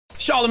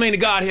Charlamagne the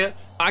God here.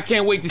 I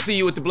can't wait to see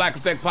you at the Black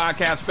Effect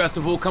Podcast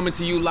Festival, coming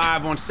to you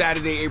live on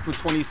Saturday, April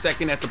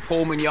 22nd at the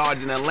Pullman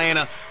Yards in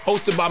Atlanta,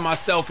 hosted by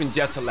myself and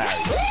Jess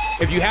Hilarious.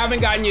 If you haven't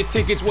gotten your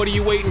tickets, what are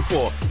you waiting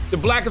for? The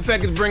Black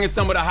Effect is bringing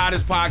some of the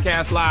hottest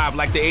podcasts live,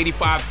 like the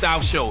 85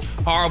 South Show,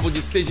 Horrible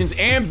Decisions,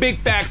 and Big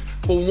Facts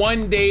for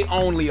one day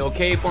only,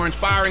 okay? For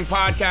inspiring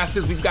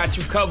podcasters, we've got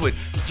you covered.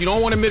 If you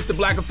don't want to miss the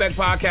Black Effect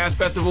Podcast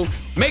Festival,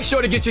 make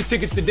sure to get your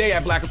tickets today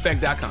at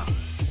blackeffect.com.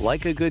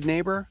 Like a good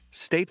neighbor,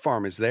 State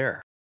Farm is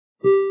there.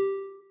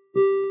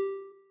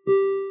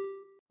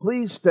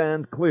 Please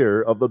stand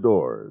clear of the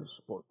doors.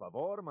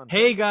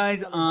 Hey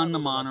guys on the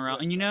monorail,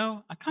 and you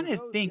know, I kind of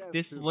think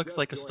this looks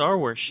like a Star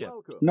Wars ship.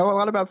 Know a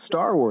lot about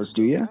Star Wars,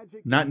 do you?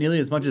 Not nearly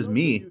as much as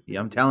me. Yeah,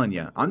 I'm telling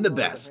you, I'm the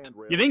best.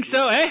 You think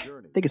so, eh? I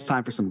think it's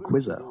time for some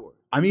Quizzo.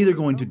 I'm either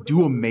going to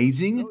do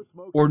amazing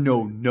or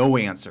know no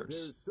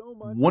answers.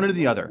 One or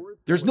the other.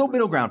 There's no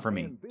middle ground for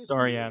me.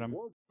 Sorry, Adam.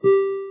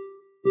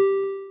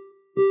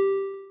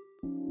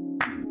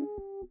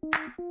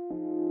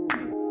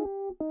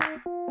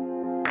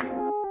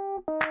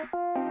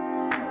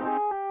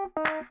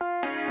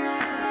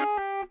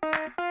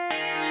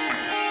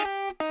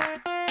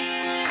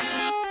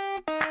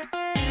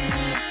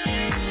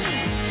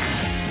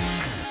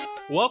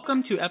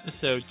 Welcome to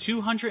episode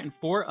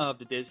 204 of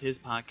the Diz His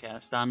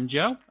podcast. I'm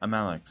Joe. I'm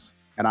Alex.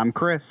 And I'm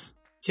Chris.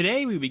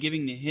 Today we'll be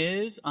giving the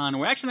his on.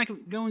 We're actually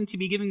not going to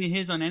be giving the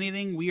his on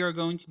anything. We are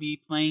going to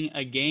be playing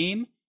a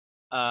game.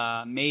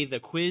 May the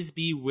quiz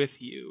be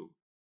with you.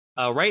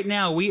 Right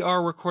now we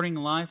are recording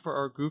live for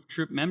our Goof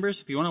Troop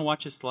members. If you want to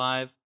watch us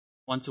live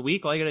once a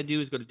week, all you got to do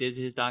is go to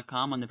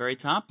dizhis.com. On the very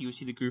top, you will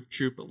see the Goof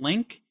Troop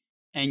link,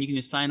 and you can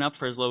just sign up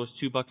for as low as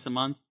 $2 a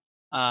month.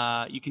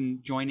 You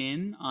can join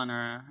in on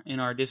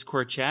our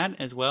Discord chat,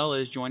 as well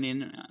as join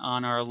in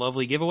on our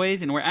lovely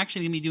giveaways. And we're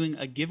actually going to be doing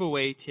a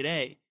giveaway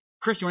today.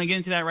 Chris, you want to get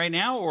into that right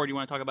now, or do you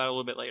want to talk about it a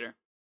little bit later?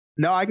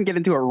 No, I can get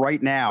into it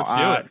right now.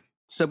 Let's do it.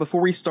 So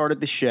before we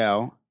started the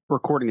show,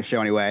 recording the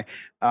show anyway,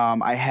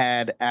 I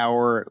had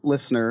our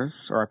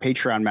listeners, or our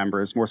Patreon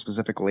members more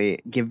specifically,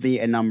 give me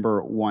a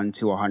number 1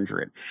 to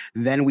 100.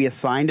 Then we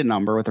assigned a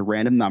number with a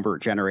random number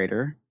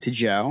generator to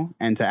Joe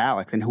and to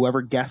Alex. And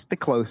whoever guessed the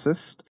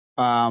closest,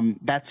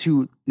 that's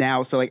who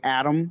now. So like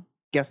Adam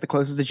guessed the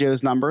closest to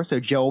Joe's number, so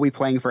Joe will be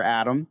playing for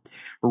Adam.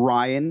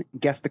 Ryan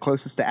guessed the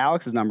closest to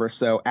Alex's number,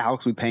 so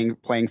Alex will be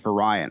playing for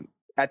Ryan.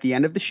 At the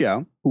end of the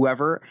show,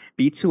 whoever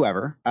beats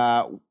whoever,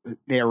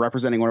 they are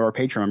representing one of our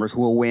Patreon members,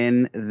 will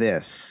win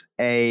this: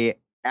 a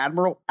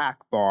Admiral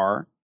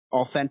Ackbar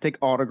authentic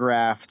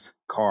autographed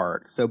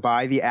card. So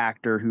by the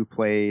actor who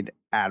played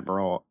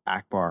Admiral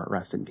Ackbar,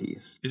 rest in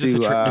peace. Is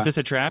this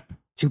a trap?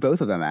 To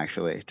both of them,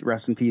 actually.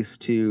 Rest in peace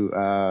to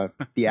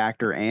the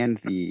actor and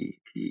the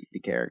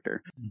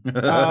character.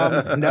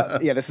 No,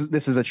 yeah, this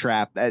is a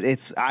trap.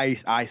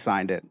 I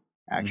signed it,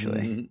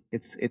 actually. Mm-hmm.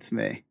 It's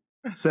me.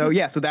 So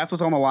yeah, so that's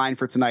what's on the line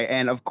for tonight.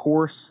 And of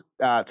course,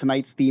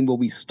 tonight's theme will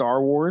be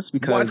Star Wars,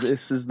 because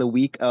this is the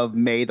week of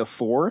May the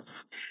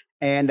 4th.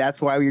 And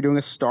that's why we're doing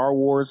a Star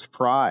Wars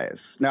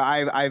prize. Now,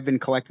 I've been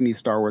collecting these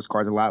Star Wars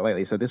cards a lot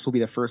lately, so this will be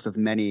the first of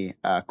many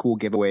cool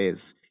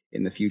giveaways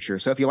in the future.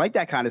 So if you like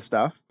that kind of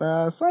stuff,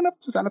 sign up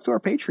to our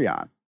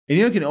Patreon. And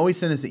you can always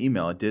send us an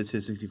email at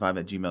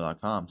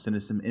dizhis65@gmail.com. Send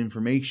us some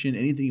information,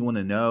 anything you want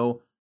to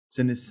know.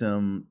 Send us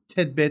some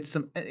tidbits,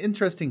 some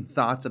interesting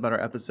thoughts about our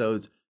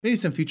episodes, maybe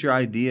some future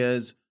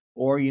ideas,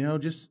 or,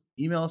 just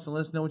email us and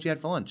let us know what you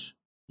had for lunch.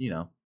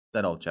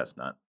 That old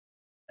chestnut.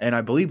 And I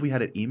believe we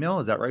had an email.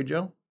 Is that right,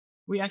 Joe?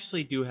 We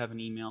actually do have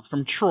an email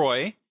from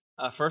Troy.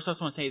 First, I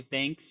just want to say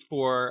thanks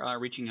for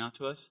reaching out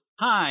to us.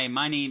 Hi,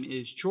 my name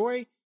is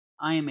Troy.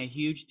 I am a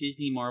huge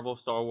Disney, Marvel,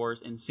 Star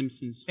Wars, and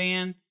Simpsons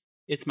fan.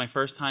 It's my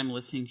first time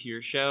listening to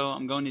your show.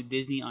 I'm going to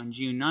Disney on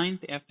June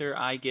 9th after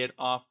I get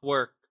off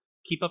work.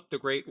 Keep up the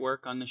great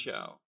work on the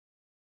show.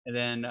 And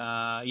then,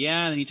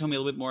 then he told me a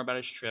little bit more about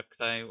his trip,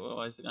 because I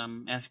was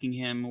asking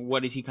him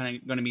what is he kind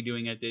of going to be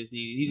doing at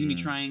Disney. He's going to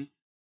be trying,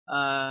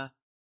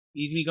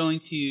 he's going to be going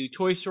to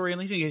Toy Story,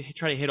 and he's going to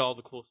try to hit all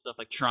the cool stuff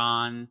like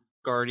Tron,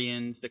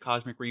 Guardians, the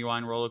Cosmic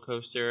Rewind roller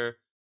coaster.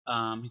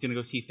 He's going to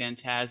go see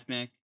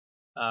Fantasmic.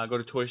 Go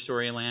to Toy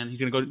Story Land. He's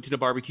going to go to the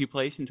barbecue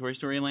place in Toy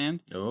Story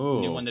Land. Oh.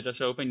 The new one that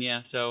just opened.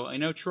 Yeah. So I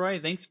know,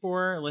 Troy, thanks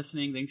for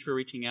listening. Thanks for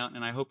reaching out.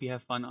 And I hope you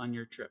have fun on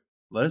your trip.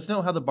 Let us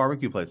know how the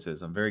barbecue place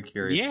is. I'm very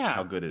curious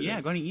how good it is.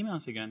 Yeah, go to email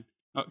us again.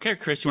 Okay,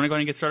 Chris, you want to go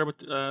ahead and get started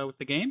with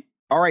the game?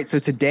 All right. So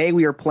today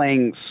we are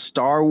playing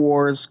Star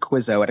Wars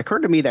Quizzo. It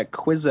occurred to me that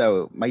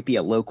Quizzo might be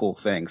a local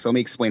thing. So let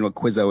me explain what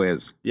Quizzo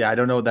is. Yeah, I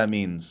don't know what that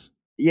means.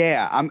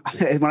 Yeah,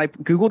 when I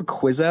Googled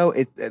Quizzo,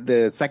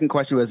 the second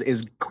question was,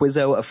 is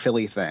Quizzo a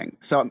Philly thing?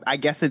 So I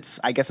guess it's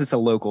a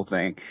local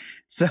thing.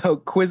 So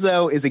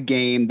Quizzo is a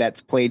game that's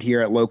played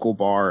here at local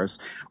bars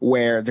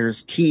where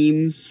there's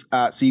teams.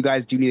 So you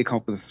guys do need to come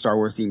up with Star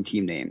Wars themed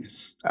team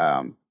names.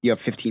 You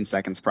have 15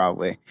 seconds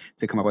probably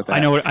to come up with that. I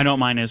know what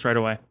mine is right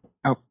away.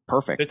 Oh,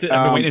 Perfect. That's it.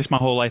 I've been waiting this my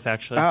whole life,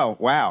 actually. Oh,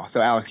 wow. So,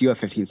 Alex, you have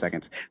 15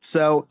 seconds.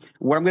 So,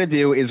 what I'm going to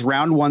do is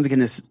round one's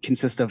going to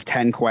consist of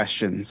 10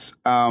 questions.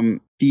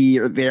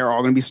 They're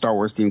all going to be Star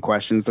Wars themed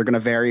questions. They're going to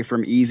vary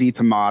from easy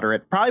to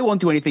moderate. Probably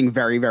won't do anything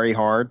very, very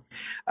hard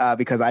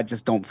because I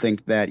just don't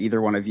think that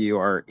either one of you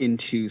are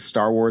into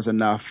Star Wars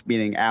enough,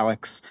 meaning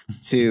Alex,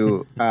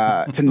 to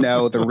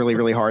know the really,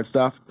 really hard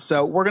stuff.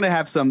 So, we're going to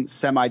have some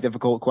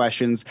semi-difficult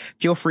questions.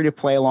 Feel free to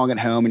play along at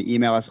home and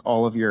email us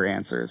all of your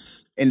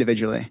answers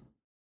individually.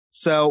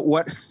 So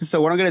what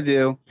I'm going to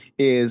do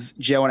is,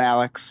 Joe and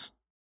Alex,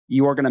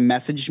 you are going to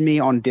message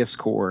me on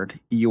Discord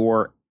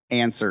your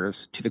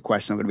answers to the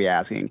question I'm going to be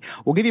asking.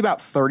 We'll give you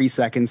about 30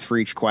 seconds for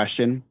each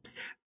question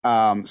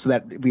so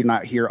that we're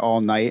not here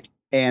all night.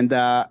 And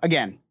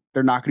again,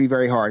 they're not going to be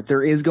very hard.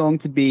 There is going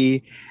to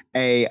be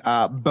a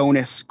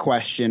bonus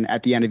question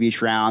at the end of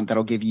each round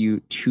that'll give you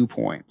 2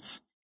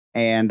 points.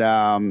 And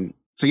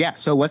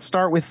so let's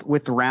start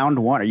with round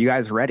one. Are you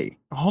guys ready?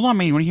 Hold on,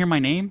 man. You want to hear my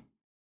name?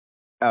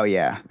 Oh,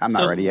 yeah. I'm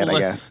not ready yet, I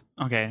guess.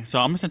 Okay, so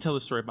I'm just going to tell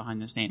the story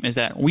behind this name. Is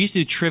that we used to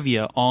do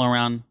trivia all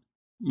around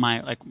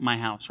my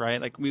house, right?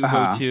 Like, we would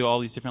go to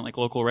all these different, like,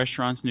 local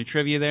restaurants and do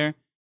trivia there.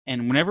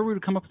 And whenever we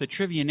would come up with a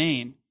trivia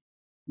name,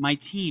 my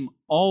team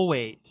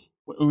always,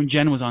 when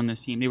Jen was on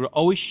this team, they would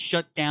always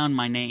shut down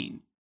my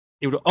name.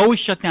 They would always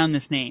shut down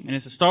this name. And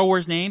it's a Star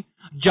Wars name,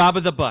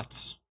 Jabba the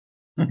Butts.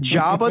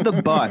 Jabba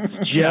the Butts.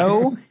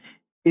 Joe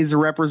is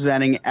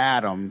representing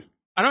Adam.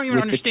 I don't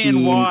even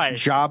understand why.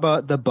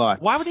 Jabba the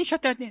Butts. Why would they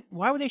shut that?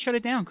 Why would they shut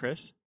it down,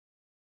 Chris?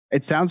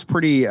 It sounds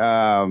pretty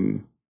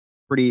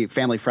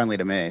family friendly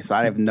to me, so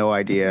I have no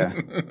idea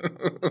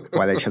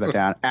why they shut that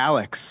down.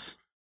 Alex,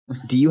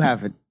 do you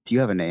have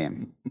a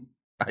name?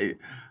 I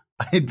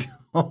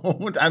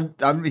don't.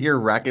 I'm here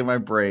racking my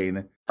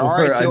brain. All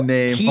right, so a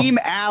name. Team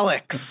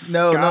Alex.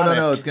 No.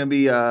 It's gonna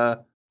be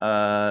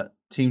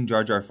Team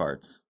Jar Jar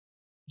Farts.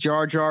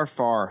 Jar Jar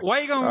Farts. Why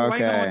are you going with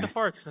the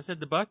farts? Because I said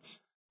the butts.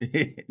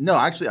 No,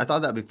 actually, I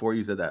thought that before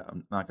you said that.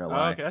 I'm not gonna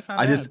lie. Okay, that's not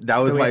bad. That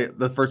was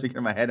the first thing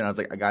in my head, and I was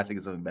like, I gotta think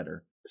of something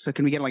better. So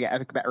can we get like an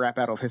epic rap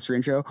battle of history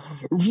intro?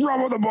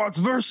 Jabba the Butts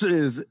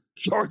versus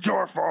Jar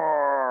Jar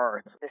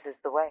Farts. This is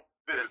the way.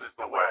 This is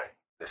the way.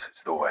 This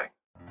is the way.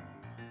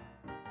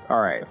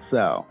 All right,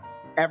 so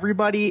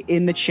everybody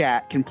in the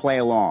chat can play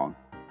along,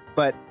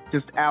 but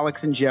just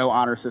Alex and Joe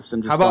honor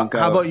system. Just don't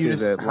go to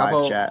the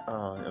live chat.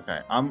 Oh, okay.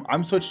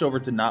 I'm switched over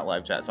to not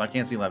live chat, so I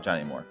can't see live chat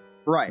anymore.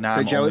 Right. Now so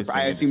I'm Joe,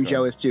 I assume Discord.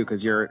 Joe is too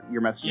because you're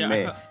messaging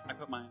me. I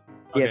put mine.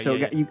 Yeah.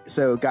 Okay,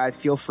 So guys,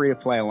 feel free to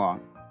play along.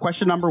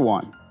 Question number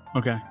one.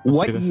 Okay.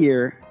 What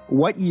year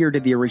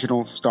did the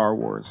original Star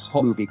Wars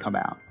movie come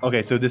out?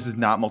 Okay, so this is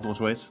not multiple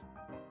choice.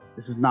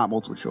 This is not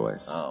multiple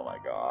choice. Oh my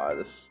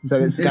god! So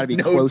this has got to be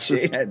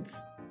closest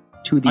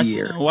to the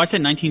year. Well, I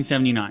said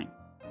 1979.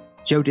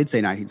 Joe did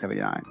say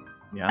 1979.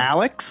 Yeah.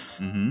 Alex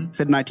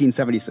said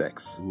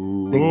 1976.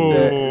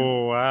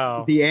 Oh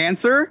wow! The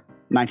answer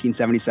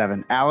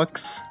 1977.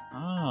 Alex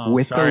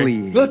with the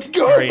lead. Let's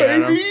go, Sorry,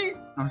 baby!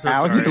 Adam. I'm so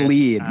Alex with the sorry.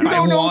 lead. You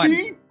don't know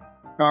me.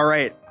 All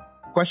right.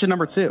 Question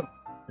number 2.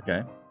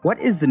 Okay. What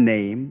is the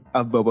name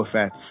of Boba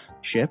Fett's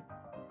ship?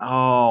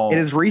 Oh, It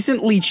has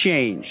recently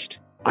changed.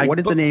 But what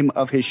is the name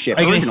of his ship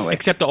Are you gonna originally?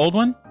 accept the old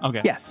one?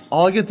 Okay. Yes.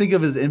 all I can think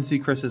of is MC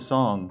Chris's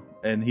song,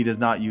 and he does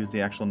not use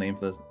the actual name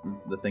for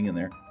the thing in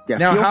there. Yeah,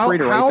 Now, feel free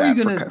to write how are that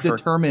you going to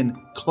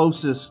determine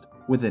closest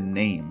with a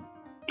name?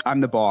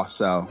 I'm the boss,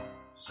 so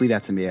just leave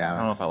that to me, Alex. I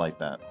don't know if I like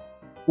that.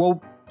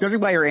 Well, judging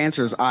by your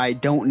answers, I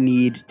don't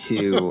need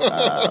to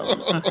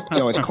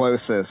go with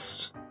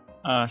closest.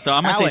 So I'm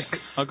gonna Alex.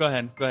 say. Oh, go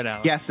ahead,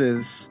 Alex.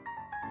 Guesses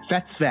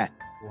Fett's Vet.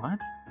 What?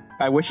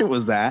 I wish it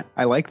was that.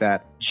 I like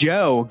that.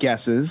 Joe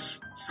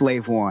guesses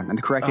Slave One, and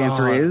the correct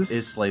answer is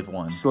Slave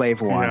One.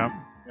 Slave One.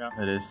 Yeah.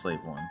 It is Slave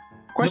One.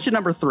 Question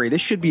number 3. This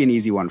should be an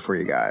easy one for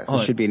you guys. Oh.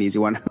 This should be an easy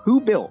one.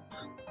 Who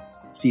built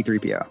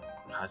C-3PO?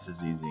 This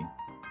is easy.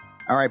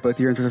 All right, both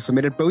your answers are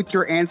submitted. Both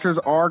your answers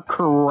are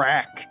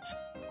correct.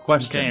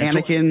 Question. Okay.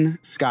 Anakin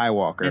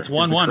Skywalker. It's is the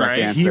 1-1, correct right?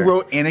 answer. He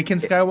wrote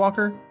Anakin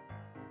Skywalker?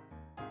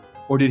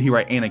 Or did he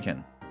write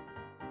Anakin?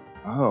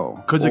 Oh.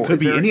 Because it could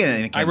be any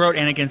Anakin. I wrote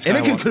Anakin Skywalker.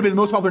 Anakin could have been the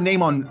most popular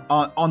name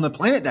on the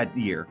planet that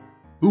year.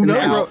 Who Now,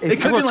 knows? if- It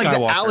could have been like the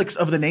Skywalker. Alex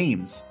of the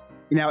names.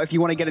 Now, if you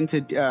want to get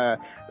into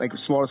like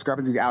small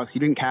discrepancies, Alex, you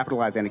didn't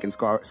capitalize Anakin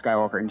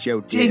Skywalker, and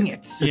Joe did. Dang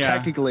it. So Yeah.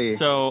 technically,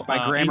 So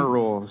by grammar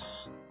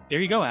rules, There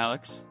you go,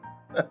 Alex.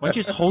 Why don't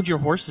you just hold your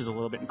horses a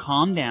little bit and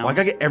calm down? Well, I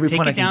gotta get every Take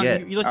point it I can down.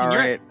 get. You listen, All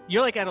you're, right.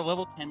 you're like at a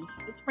level 10.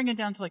 Let's bring it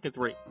down to like a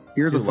 3.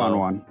 here's a Too fun low.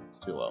 one. It's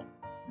too low.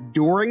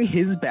 During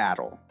his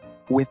battle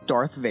with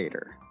Darth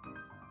Vader,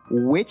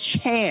 which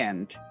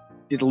hand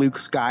did Luke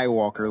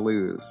Skywalker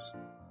lose?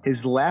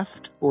 His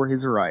left or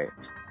his right?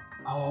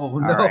 Oh, All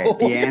right,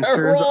 the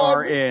answers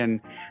are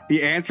in.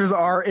 The answers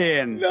are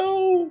in.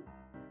 No.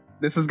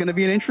 This is going to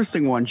be an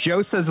interesting one.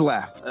 Joe says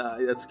left.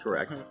 That's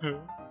correct.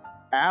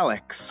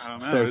 Alex I don't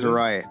know, says is it?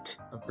 right.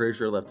 I'm pretty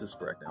sure left is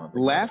correct. I don't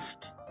think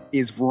Left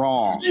is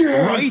wrong.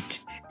 Yes!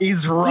 Right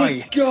is right.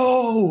 Let's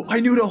go.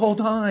 I knew the whole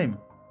time.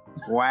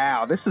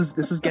 Wow, this is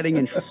getting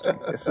interesting.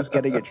 This is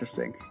getting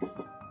interesting.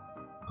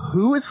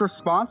 Who is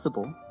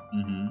responsible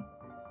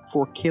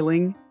for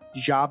killing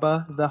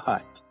Jabba the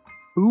Hutt?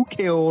 Who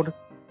killed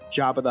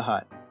Jabba the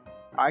Hutt?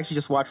 I actually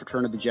just watched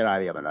Return of the Jedi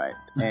the other night,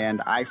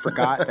 and I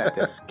forgot that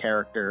this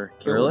character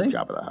killed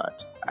Jabba the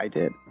Hutt. I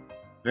did.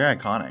 Very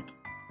iconic.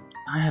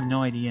 I have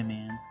no idea,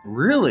 man.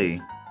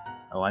 Really?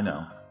 Oh, I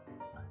know.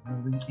 I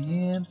know the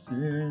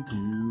answer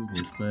to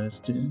this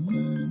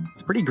question.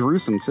 It's pretty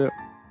gruesome, too.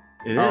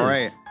 It is. All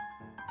right.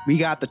 We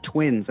got the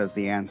twins as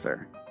the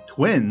answer.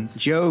 Twins?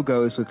 Joe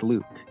goes with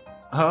Luke.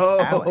 Oh.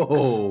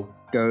 Alex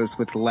goes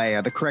with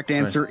Leia. The correct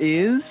answer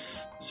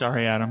is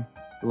Sorry, Adam.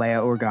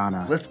 Leia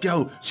Organa. Let's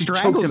go. She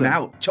Strangles choked him him.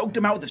 out. Choked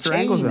him out with the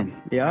Strangles chain.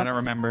 him. I Yep. don't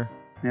remember.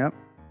 Yep.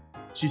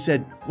 She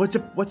said, what's the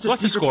What's the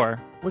secret-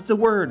 score? What's the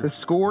word? The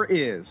score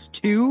is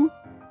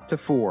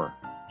 2-4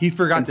 He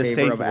forgot in the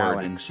favor safe of word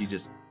Alex. and she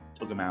just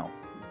took him out.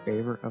 in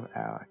favor of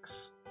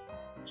Alex.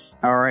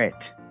 All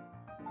right.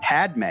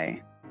 Padme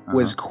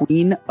was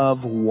queen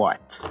of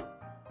what?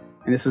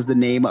 And this is the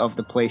name of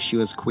the place she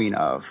was queen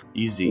of.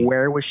 Easy.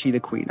 Where was she the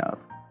queen of?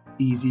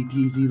 Easy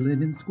peasy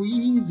lemon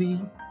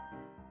squeezy.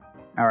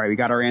 All right, we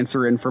got our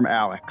answer in from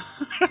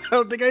Alex. I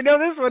don't think I know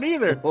this one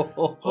either. Hold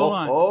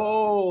on.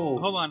 Oh.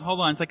 Hold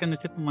on. It's like on the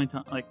tip of my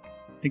tongue. Like,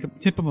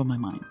 tip of my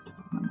mind.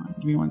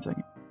 Give me 1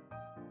 second.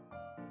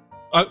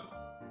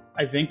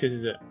 I think this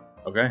is it.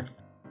 Okay.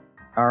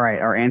 All right,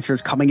 our answer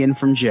is coming in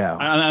from Joe.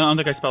 I don't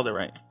think I spelled it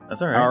right.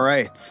 That's all right. All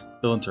right.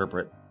 Still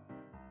interpret.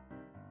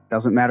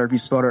 Doesn't matter if you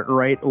spelled it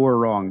right or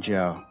wrong,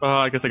 Joe. Oh,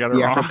 I guess I got it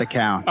The wrong. effort that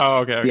counts.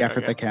 Oh, okay, It's the okay, effort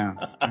okay. that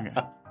counts. Okay.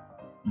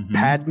 Mhm.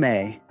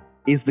 Padme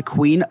is the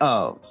queen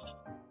of.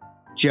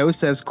 Joe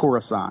says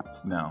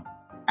Coruscant. No.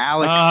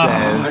 Alex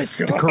Oh, says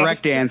my the God.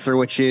 correct answer,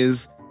 which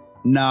is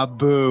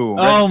Naboo.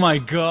 Oh my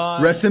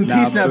god. Rest in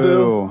peace,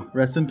 Naboo. Naboo.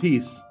 Rest in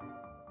peace.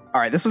 All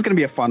right, this is going to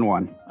be a fun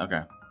one.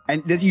 Okay.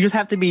 And you just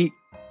have to be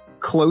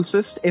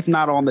closest, if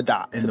not on the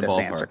dot, In to the this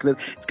ballpark. answer, because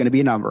it's going to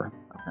be a number.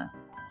 Okay.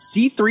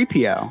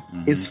 C-3PO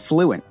Mhm. is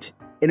fluent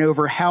in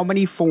over how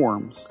many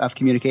forms of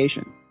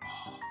communication?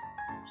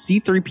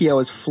 C-3PO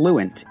is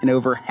fluent in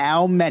over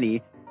how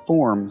many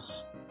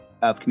forms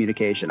of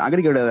communication? I'm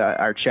going to go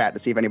to our chat to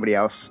see if anybody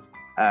else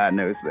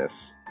knows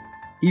this.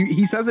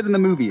 He says it in the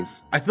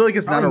movies. I feel like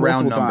it's not a Probably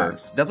round multiple number.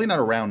 times. Definitely not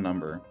a round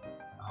number.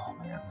 Oh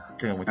man. I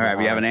think I went too All right,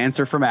 we high. have an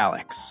answer from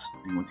Alex.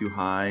 I went too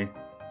high.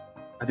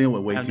 I think I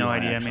went way I have too no high.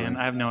 idea, actually. man.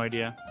 I have no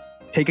idea.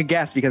 Take a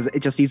guess because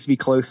it just needs to be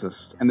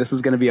closest, and this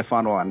is going to be a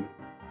fun one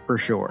for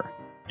sure.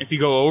 If you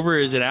go over,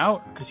 is it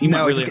out? Because he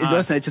No, went it's really just, high.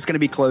 listen, it's just going to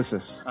be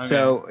closest. Okay.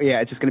 So yeah,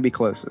 it's just going to be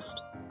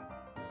closest.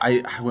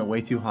 I went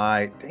way too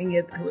high. Dang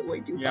it. I went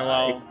way too Yeah,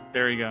 high. well,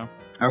 there you go.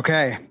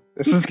 Okay,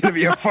 this is going to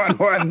be a fun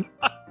one.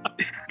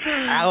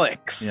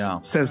 Alex Yeah.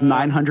 says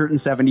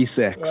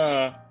 976.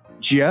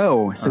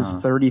 Joe says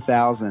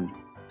 30,000.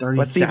 30,000?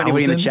 Let's see if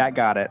anybody in the chat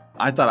got it.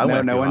 I thought I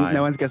went no too one, high.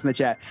 no one's guessing the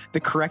chat. The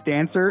correct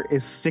answer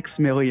is 6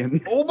 million.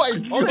 Oh my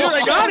Oh, dude,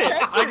 I got it.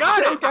 I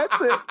got Joe it.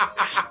 gets it.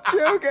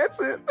 Joe gets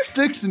it.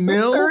 6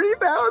 mil?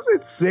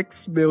 30,000.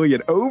 6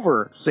 million.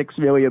 Over 6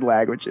 million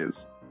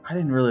languages. I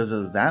didn't realize it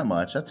was that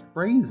much. That's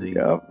crazy.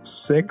 Yep.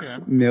 6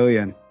 Okay.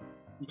 million.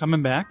 I'm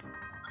coming back.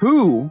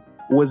 Who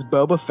was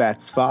Boba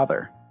Fett's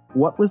father?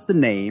 What was the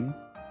name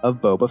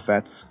of Boba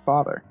Fett's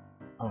father?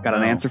 Oh, Got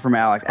an no. answer from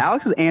Alex.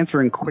 Alex is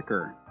answering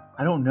quicker.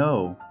 I don't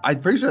know. I'm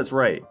pretty sure that's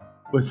right.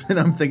 But then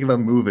I'm thinking of a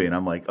movie and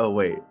I'm like, oh,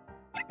 wait.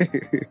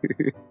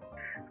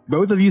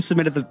 Both of you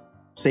submitted the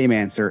same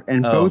answer,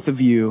 and Oh. both of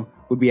you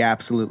would be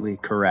absolutely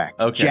correct.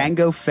 Okay.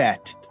 Jango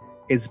Fett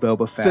is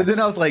Boba Fett. So then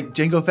I was like,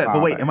 Django Fett.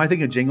 But wait, Father. am I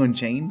thinking of Django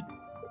Unchained?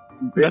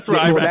 That's what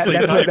I'm actually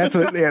that's typing.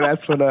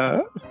 that's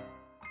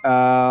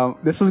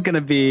what. This is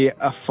gonna be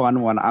a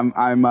fun one.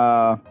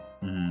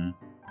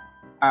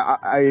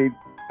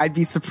 I'd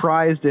be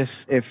surprised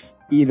if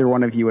either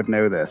one of you would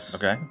know this.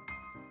 Okay.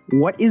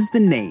 What is the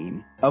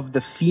name of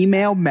the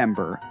female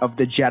member of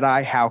the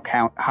Jedi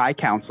High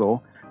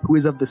Council who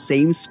is of the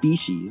same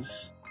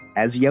species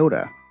as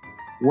Yoda?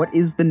 What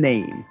is the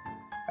name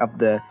of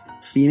the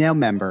female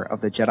member of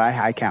the Jedi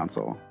High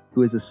Council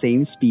who is the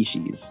same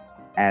species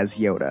as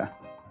Yoda?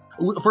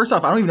 First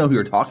off, I don't even know who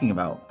you're talking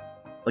about.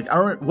 Like, I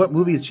don't. What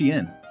movie is she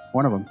in?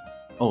 One of them.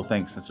 Oh,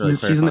 thanks. That's really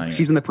She's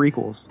clarifying. in the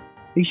prequels.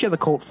 I think she has a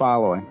cult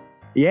following.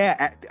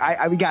 Yeah,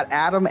 we got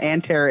Adam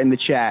and Tara in the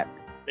chat.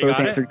 They Both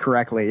got it? answered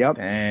correctly. Yep.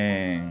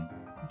 Dang.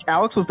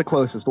 Alex was the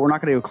closest, but we're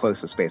not going to go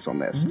closest based on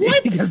this.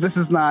 What? Because this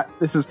is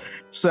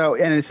so,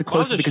 and it's the I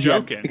was closest just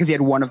joking. because he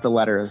had one of the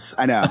letters.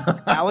 I know.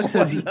 Alex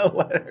says No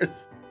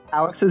letters.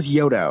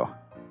 Yodo.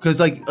 Because,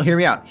 like, hear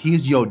me out.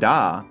 He's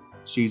Yoda.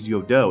 She's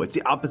Yodo. It's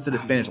the opposite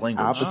of Spanish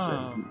language. Opposite.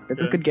 Oh,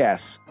 That's a okay. good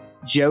guess.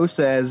 Joe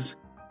says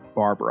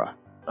Barbara.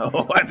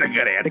 Oh, that's a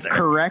good The answer.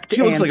 correct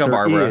She looks like a answer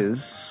Barbara.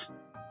 is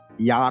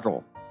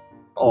Yaddle.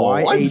 Oh,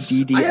 I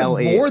Yaddle.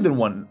 have more than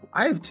one.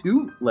 I have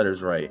 2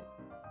 letters right.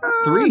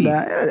 3.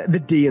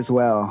 The D as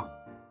well.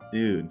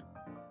 Dude.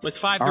 It's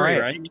 5-3, All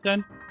right. right? You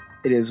said?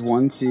 It is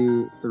 1,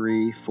 2,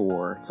 3,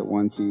 4. So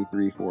 1, 2,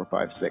 3, 4,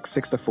 5, 6.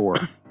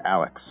 6-4,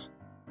 Alex.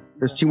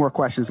 There's 2 more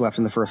questions left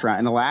in the first round,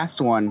 and the last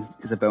one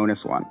is a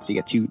bonus one, so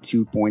you get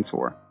two points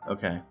for.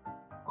 Okay.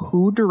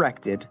 Who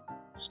directed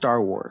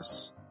Star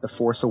Wars The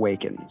Force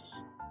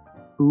Awakens?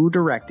 Who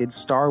directed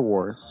Star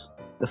Wars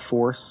The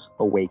Force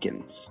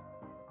Awakens?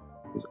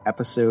 It was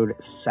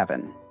episode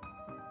 7.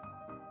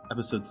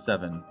 Episode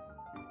 7.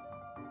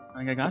 I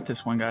think I got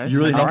this one, guys. You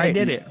really I think helped- I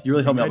did it. You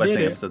really helped me I out by did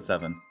saying it. episode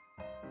 7.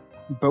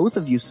 Both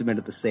of you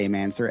submitted the same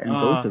answer, and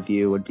both of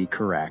you would be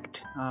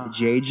correct.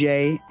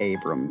 J.J.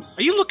 Abrams.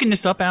 Are you looking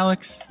this up,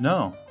 Alex?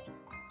 No.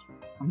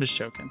 I'm just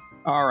joking.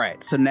 All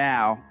right, so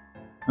now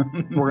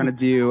we're going to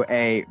do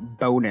a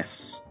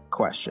bonus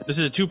question. This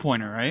is a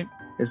 2-pointer, right?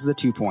 This is a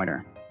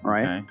 2-pointer, all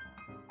right? Okay.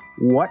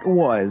 What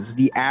was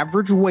the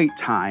average wait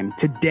time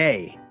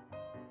today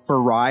for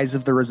Rise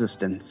of the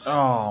Resistance?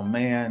 Oh,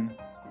 man.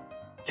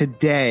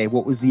 Today,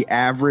 what was the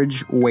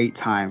average wait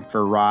time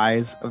for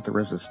Rise of the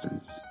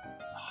Resistance?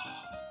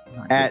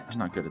 I'm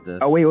not good at this.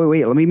 Oh, wait.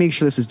 Let me make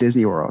sure this is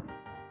Disney World.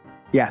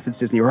 Yes, it's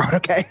Disney World,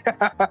 okay.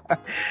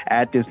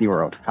 At Disney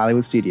World,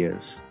 Hollywood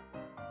Studios.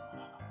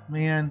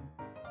 Man,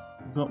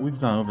 we've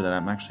gone over that.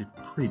 I'm actually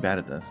pretty bad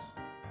at this.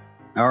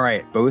 All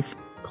right, both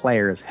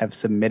players have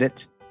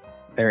submitted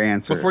their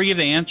answers. Before you give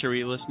the answer, will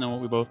you let us know what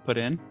we both put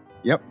in?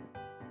 Yep.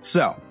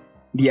 So,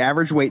 the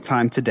average wait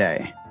time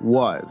today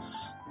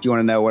was... Do you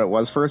want to know what it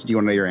was first? Or do you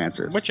want to know your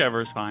answers?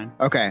 Whichever is fine.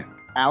 Okay.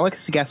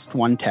 Alex guessed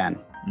 110.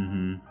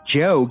 Mm-hmm.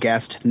 Joe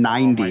guessed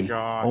 90.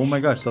 Oh my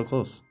gosh, so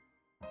close.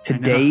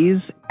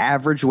 Today's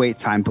average wait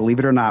time, believe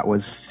it or not,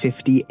 was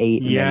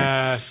 58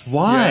 minutes.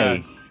 Why?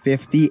 Yes.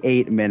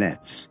 58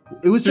 minutes.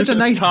 It was such a It's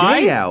nice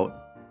tied? day out.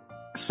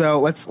 So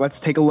let's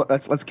take a look.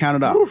 Let's count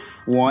it up.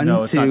 One, No,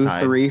 it's not 2,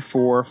 tied. 3,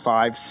 4,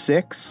 5,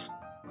 6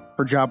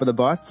 for Jabba the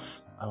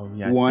Butts. Oh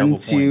yeah. 1, double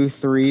 2, points.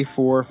 3,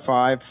 4,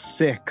 5,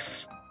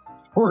 6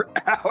 for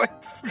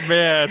Alex.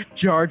 Man.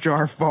 Jar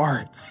Jar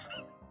farts.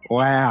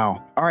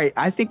 Wow. All right.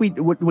 I think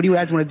what do you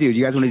guys want to do? Do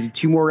you guys want to do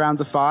 2 more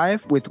rounds of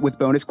 5 with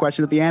bonus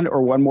questions at the end,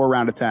 or 1 more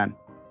round of 10? Do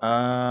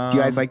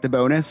you guys like the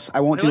bonus?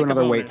 I won't I do like the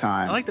another wait bonus.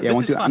 time. I like that. Yeah, This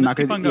won't is do, fun. I'm Let's not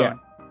keep gonna. on Yeah.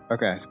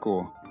 going. Okay.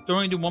 Cool. So we're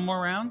going to do one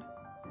more round?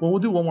 Well, we'll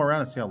do one more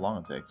round and see how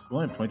long it takes. We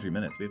only have 23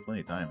 minutes. We have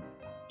plenty of time.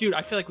 Dude,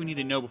 I feel like we need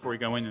to know before we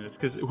go into this,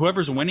 because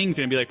whoever's winning is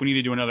going to be like, we need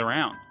to do another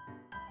round.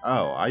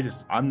 Oh,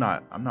 I'm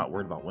not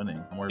worried about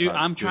winning. I'm worried Dude,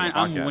 about I'm doing trying. the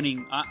I'm podcast.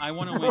 winning. I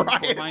want to win.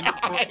 Right, for mine.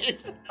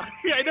 right.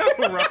 I know,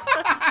 right?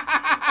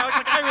 I was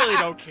like, I really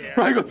don't care.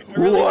 I go, I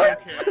really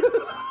what? don't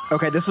care.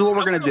 Okay. This is what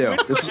we're gonna I'm do. win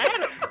This for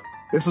Adam.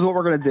 is what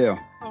we're gonna do.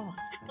 Oh my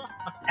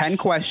God. 10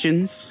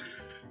 questions.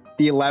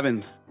 The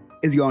 11th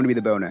is going to be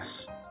the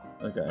bonus.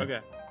 Okay. Okay.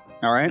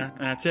 All right. And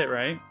that's it,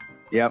 right?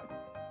 Yep.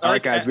 All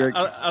right, guys.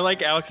 I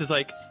like Alex is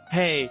like,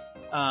 hey,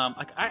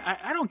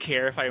 I don't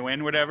care if I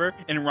win, whatever.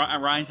 And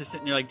Ryan's just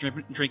sitting there like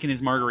drinking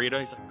his margarita.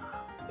 He's like,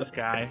 this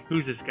guy,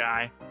 who's this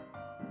guy?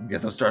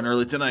 Guess I'm starting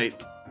early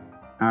tonight.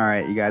 All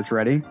right. You guys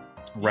ready?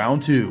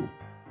 Round 2.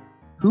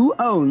 Who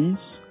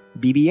owns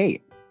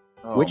BB-8?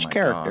 Oh Which my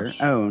character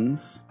gosh.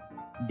 owns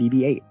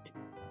BB-8?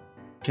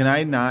 Can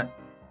I not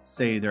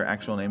say their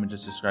actual name and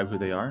just describe who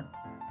they are?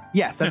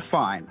 Yes, that's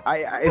fine.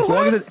 I as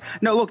long as it,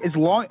 no look as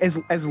long as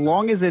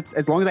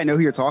I know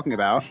who you're talking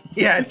about.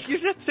 Yes. You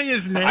just have to say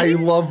his name. I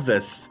love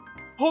this.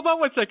 Hold on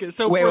 1 second.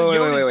 So Wait, for wait,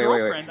 Yoda's wait.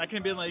 girlfriend, I could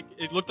have been like,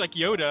 it looked like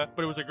Yoda,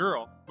 but it was a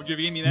girl. Would you have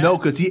given me that? No,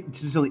 because he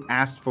specifically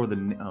asked for the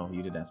name. Oh,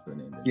 you did ask for the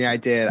name. didn't you? Yeah, I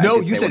did. No, I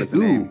did you say said what is the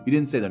who. name. You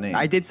didn't say their name.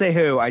 I did say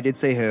who.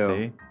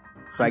 See?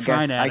 So I'm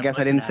trying, I Adam. guess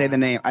I Listen, didn't say the Adam.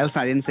 name. I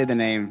didn't say the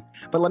name.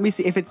 But let me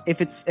see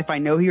if I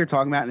know who you're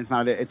talking about and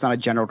it's not a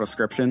general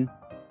description.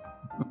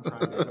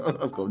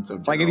 I'm going so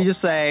Like if you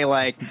just say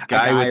like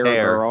Guy a guy with or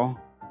hair. a girl.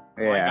 Oh,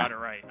 I Yeah. got it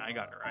right.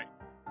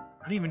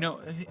 I don't even know.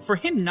 For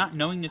him not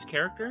knowing this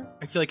character,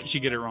 I feel like he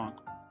should get it wrong.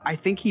 I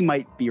think he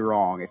might be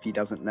wrong if he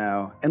doesn't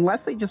know,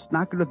 unless they just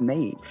not good with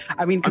names.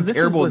 I mean, because I'm this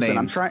is terrible with listen.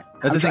 I'm names. trying.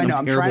 That's the thing,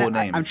 I'm terrible with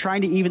names. I'm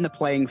trying to even the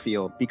playing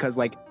field because,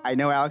 like, I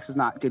know Alex is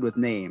not good with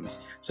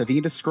names. So if he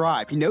can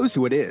describe, he knows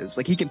who it is.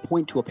 Like, he can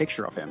point to a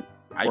picture of him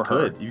I or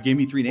could. her. You gave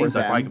me 3 names. I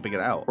them. probably could pick it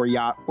out. or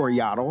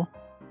Yaddle.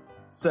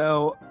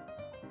 So,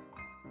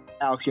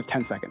 Alex, you have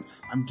 10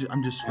 seconds.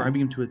 I'm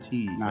describing him to a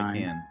T. If I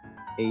 9. can.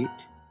 8,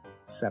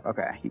 7.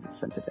 Okay, he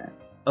sent it in.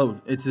 Oh,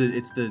 it's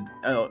the.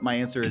 Oh, my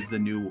answer is the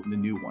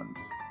new ones.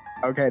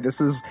 Okay, this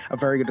is a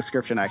very good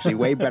description, actually.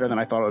 Way better than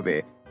I thought it would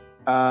be.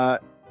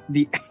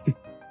 The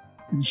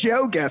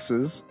Joe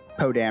guesses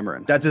Poe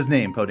Dameron. That's his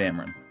name, Poe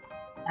Dameron.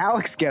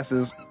 Alex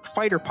guesses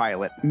fighter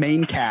pilot,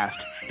 main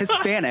cast,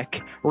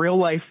 Hispanic, real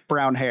life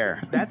brown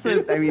hair. There's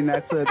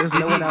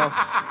no one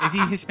else. Is he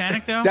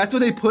Hispanic though? That's what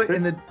they put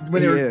in the when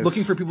they He were is.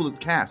 looking for people to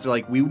cast. They're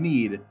like, we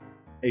need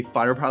a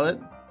fighter pilot,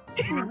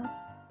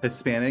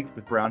 Hispanic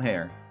with brown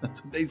hair.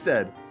 That's what they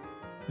said.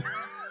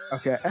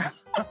 Okay.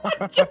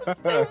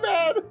 So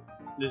bad.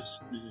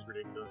 This is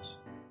ridiculous.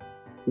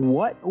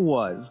 What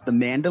was the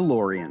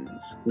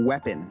Mandalorian's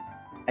weapon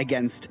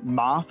against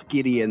Moff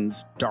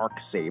Gideon's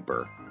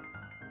Darksaber?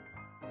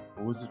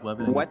 What was his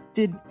weapon? What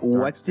did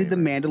the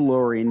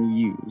Mandalorian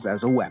use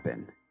as a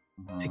weapon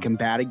Uh-huh. to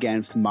combat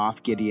against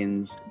Moff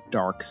Gideon's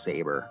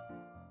Darksaber?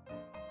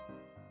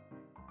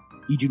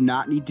 You do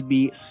not need to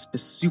be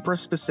super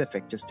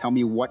specific. Just tell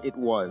me what it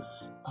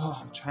was. Oh,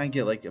 I'm trying to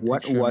get like a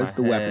What picture in was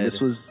my the weapon? head.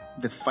 This was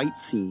the fight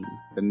scene,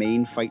 the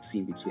main fight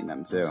scene between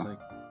them two. It's like-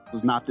 It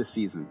was not this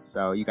season,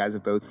 so you guys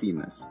have both seen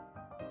this.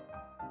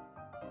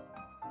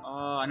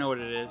 I know what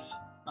it is.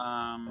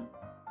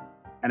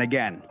 And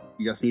again,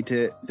 you just need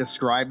to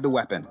describe the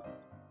weapon.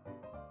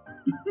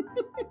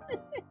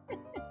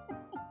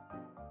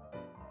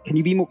 Can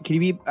you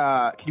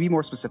be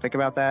more specific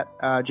about that,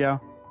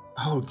 Joe?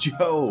 Oh,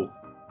 Joe.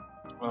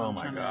 Oh I'm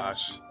my trying to-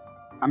 gosh.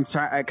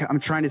 I'm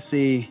trying to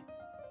see.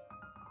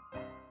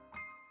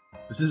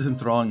 This is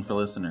enthralling for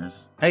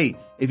listeners. Hey,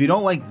 if you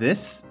don't like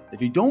this,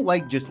 if you don't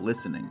like just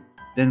listening,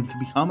 then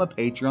become a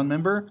Patreon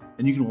member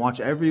and you can watch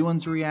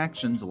everyone's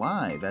reactions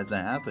live as it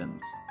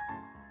happens.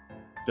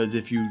 Because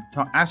if you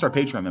ask our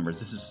Patreon members,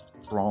 this is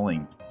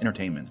enthralling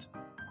entertainment.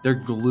 They're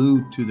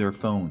glued to their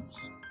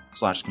phones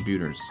 /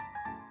 computers.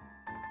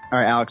 All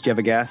right, Alex, do you have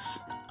a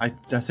guess? I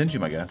sent you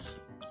my guess.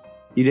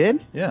 You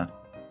did? Yeah.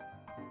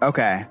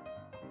 Okay.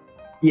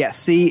 Yeah.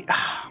 See,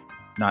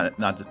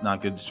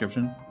 Not good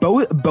description.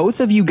 both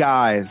of you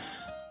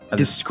guys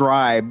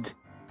described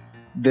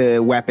the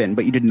weapon,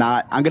 but you did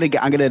not. I'm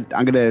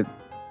gonna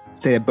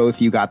say that both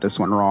of you got this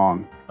one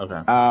wrong.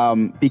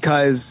 Okay.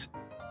 Because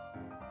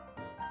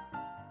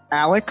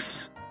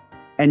Alex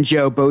and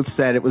Joe both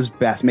said it was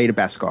made of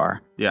Beskar.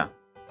 Yeah.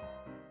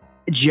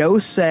 Joe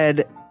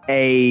said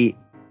a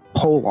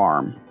pole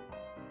arm,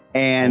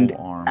 and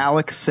Pole arm.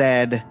 Alex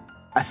said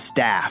a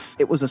staff.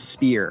 It was a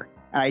spear.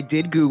 And I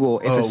did Google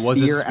if Oh, a was a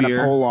spear and a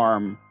spear? pole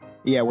arm,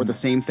 were the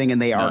same thing,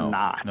 and they are No.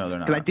 not. No, they're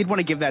not. Because I did want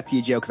to give that to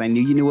you, Joe, because I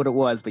knew you knew what it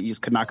was, but you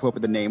just could not come up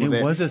with the name of it.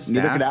 It was a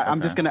Neither could staff? I.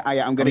 I'm just Okay.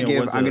 gonna. I'm I gonna mean, it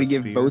was a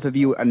give spear. both of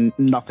you a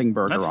nothing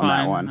burger That's on fine.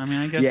 that one. I mean,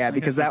 I guess. Yeah, I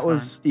because guess that that's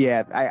was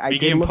fine. I You did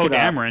gave him look Poe it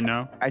up. Dameron,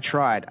 though. I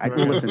tried.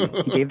 Listen.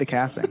 He gave the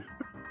casting.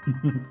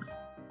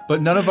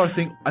 But none of our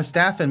thing. A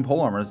staff and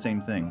pole arm are the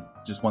same thing.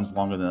 Just one's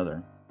longer than the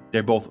other.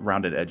 They're both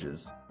rounded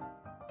edges.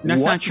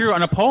 That's What? not true.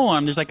 On a pole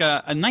arm, there's like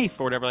a knife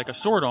or whatever, like a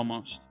sword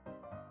almost.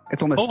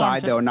 It's on the Pole arm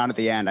side too. though, not at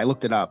the end. I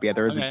looked it up. Yeah,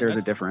 there's Okay, a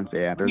that's- difference.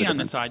 Yeah, What do there's you a mean on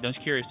the difference. side? I was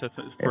curious what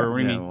do Yeah, you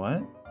mean?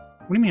 what?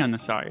 What do you mean on the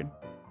side?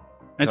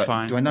 That's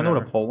fine. Do I not know what a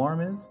whatever. pole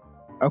arm is?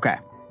 Okay,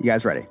 you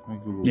guys ready? Let me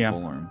Google Yeah.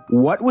 pole arm.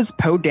 What was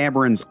Poe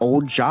Dameron's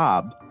old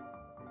job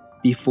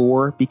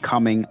before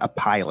becoming a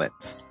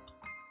pilot?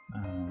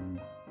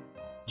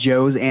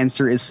 Joe's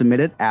answer is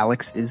submitted.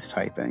 Alex is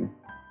typing.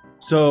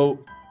 So,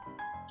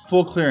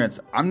 full clearance.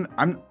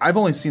 I've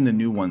only seen the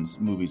new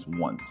movies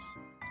once.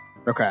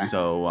 Okay.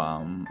 So,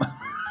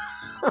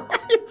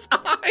 Ryan's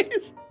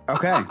eyes.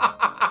 Okay.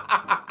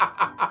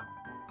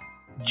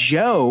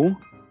 Joe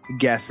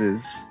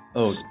guesses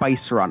Oh.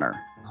 Spice Runner.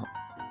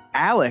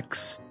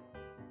 Alex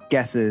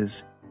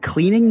guesses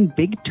cleaning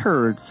big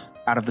turds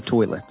out of the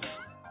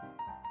toilets.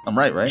 I'm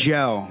right?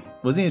 Joe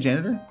Was he a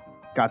janitor?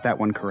 got that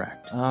one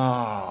correct.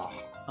 Oh.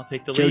 I'll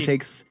take the Joe lead.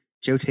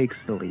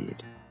 takes the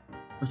lead.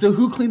 So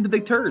who cleaned the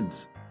big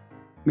turds?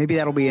 Maybe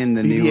that'll be in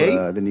the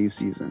BB-8? new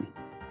season.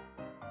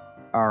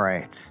 All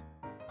right.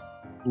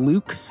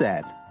 Luke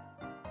said,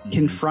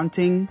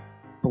 confronting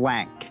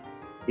blank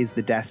is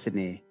the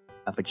destiny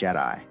of a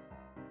Jedi.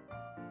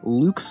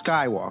 Luke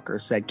Skywalker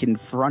said,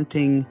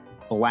 confronting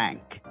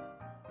blank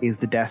is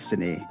the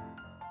destiny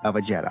of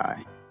a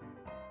Jedi.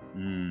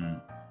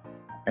 Mm.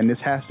 And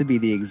this has to be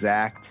the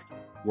exact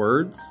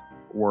Words?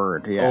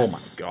 word.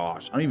 Yes. Oh my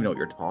gosh. I don't even know what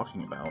you're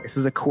talking about. This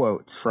is a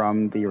quote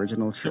from the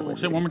original trilogy.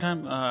 Say it one more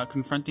time.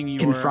 Confronting your...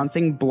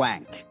 Confronting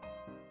blank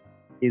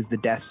is the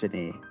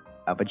destiny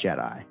of a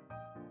Jedi.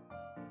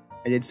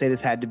 I did say this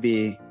had to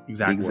be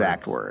the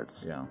exact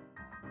words. Yeah.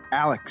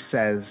 Alex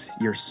says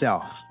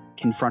yourself.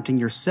 Confronting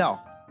yourself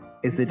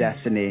is the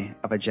destiny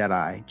of a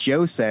Jedi.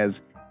 Joe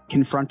says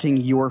confronting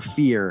your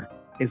fear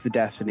is the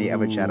destiny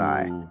of a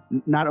Jedi.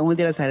 Ooh. Not only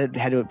did I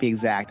had to be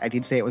exact, I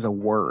did say it was a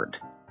word.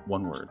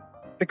 One word.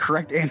 The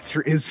correct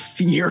answer is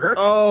fear.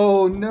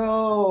 Oh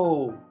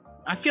no.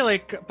 I feel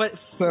like... But...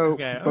 So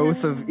okay,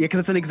 both okay. of because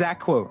it's an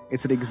exact quote.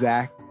 It's an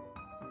exact.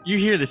 You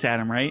hear this,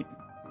 Adam, right?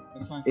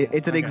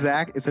 It's an Okay.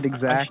 exact. It's an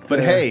exact. But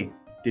hey,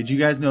 did you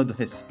guys know the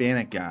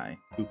Hispanic guy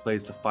who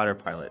plays the fighter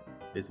pilot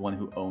is one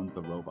who owns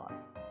the robot?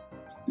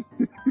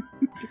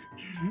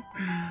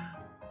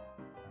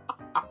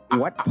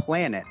 What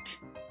planet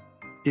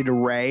did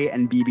Rey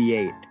and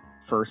BB-8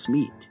 first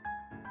meet?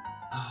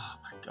 Oh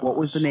my god. What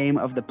was the name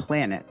of the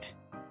planet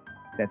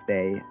that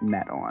they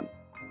met on?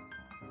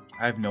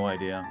 I have no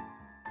idea.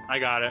 I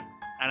got it.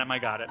 Adam, I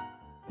got it.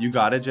 You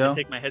got it, Joe?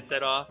 Take my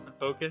headset off and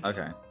focus.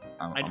 Okay.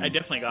 I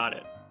definitely got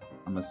it.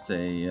 I'm gonna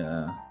say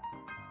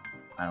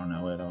I don't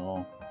know at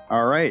all.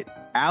 All right.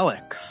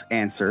 Alex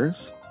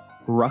answers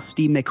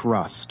Rusty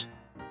McRust.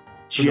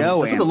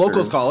 Joe That's answers what the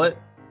locals call it.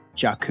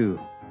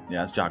 Jakku.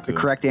 Yeah, it's Jakku. The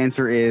correct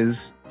answer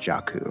is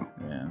Jakku.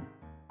 Yeah.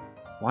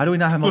 Why do we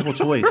not have multiple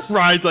choice?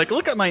 Ryan's like,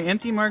 look at my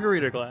empty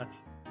margarita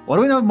glass. Why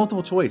do we not have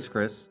multiple choice,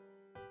 Chris?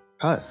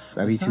 Cuz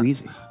that'd be It's too not-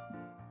 easy.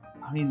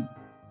 I mean,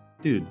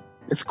 dude,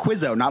 It's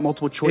Quizzo, not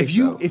multiple choice.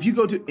 if you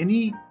go to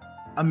any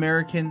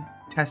American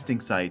testing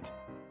site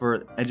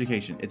for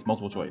education, it's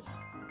multiple choice.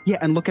 Yeah,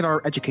 and look at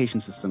our education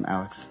system,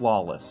 Alex.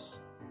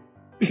 Flawless.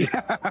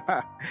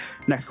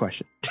 Next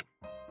question.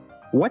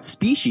 What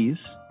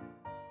species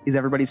is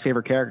everybody's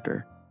favorite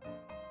character?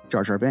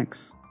 Jar Jar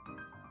Binks.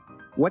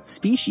 What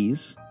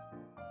species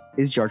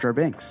is Jar Jar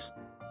Binks?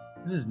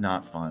 This is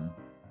not fun.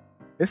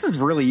 This is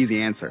a really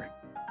easy answer.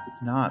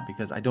 It's not,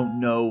 because I don't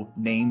know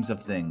names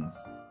of things.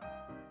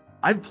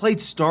 I've played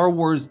Star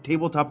Wars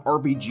tabletop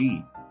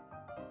RPG.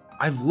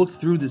 I've looked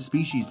through the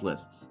species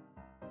lists.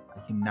 I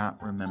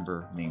cannot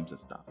remember names of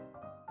stuff.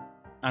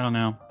 I don't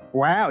know.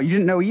 Wow, you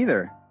didn't know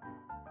either.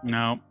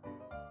 No.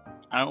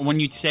 When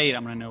you say it,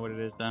 I'm going to know what it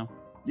is, though.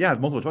 Yeah, I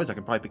have multiple choice. I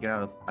can probably pick it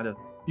out of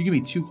you give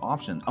me 2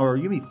 options, or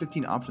you give me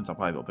 15 options, I'll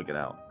probably be able to pick it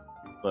out.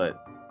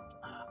 But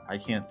I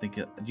can't think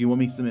of... Do you want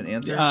me to submit an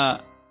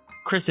answer?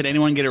 Chris, did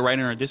anyone get it right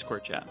in our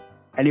Discord chat?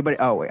 Anybody?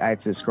 Oh, wait, I have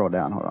to scroll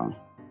down. Hold on.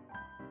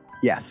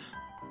 Yes.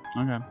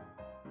 Okay.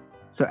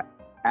 So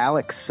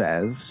Alex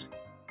says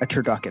a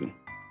turducken.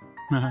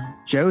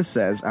 Joe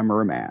says a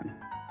merman.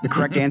 The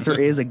correct answer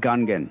is a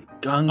Gungan.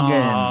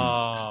 Gungan.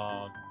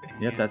 Oh,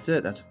 Yep, that's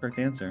it. That's the correct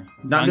answer.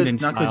 Gungan Not because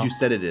style. you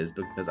said it is,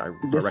 because I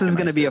This is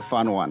going to recognized be it. a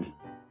fun one.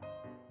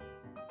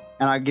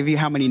 And I'll give you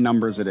how many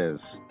numbers it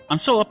is. I'm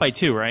still up by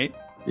 2, right?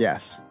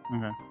 Yes.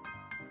 Okay.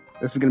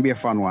 This is going to be a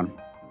fun one.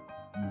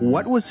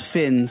 What was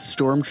Finn's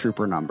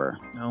stormtrooper number?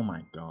 Oh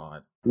my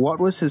god. What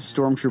was his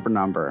stormtrooper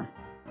number?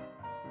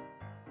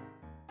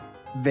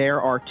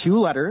 There are 2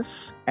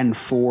 letters and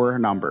 4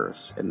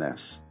 numbers in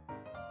this.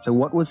 So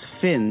what was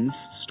Finn's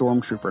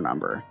stormtrooper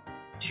number?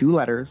 2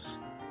 letters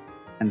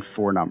and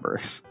 4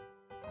 numbers.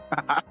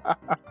 I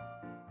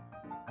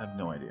have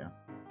no idea.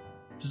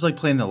 Just like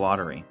playing the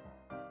lottery.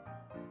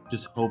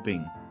 Just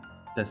hoping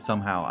that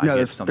somehow I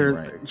get something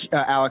right.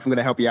 Alex, I'm going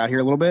to help you out here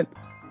a little bit.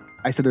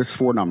 I said there's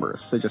 4 numbers,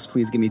 so just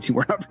please give me 2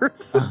 more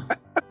numbers.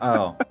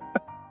 Oh,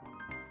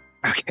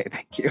 Okay,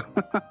 thank you.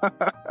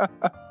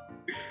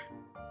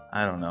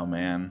 I don't know,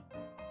 man.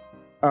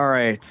 All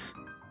right.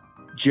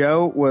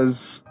 Joe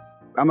was...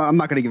 I'm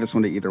not going to give this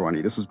one to either one of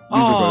you. These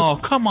Oh,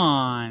 come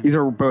on. These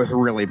are both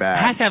really It bad.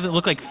 has to have it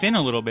look like Finn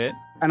a little bit.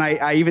 And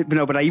I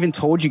even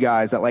told you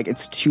guys that like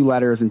it's 2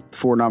 letters and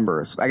 4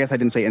 numbers. I guess I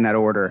didn't say it in that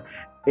order.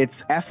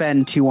 It's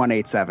FN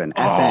 2187.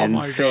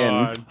 FN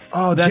Finn.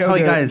 Oh, that's Joe how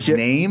he got goes- his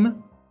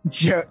name?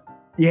 Joe.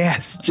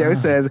 Yes, Joe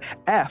says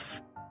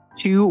F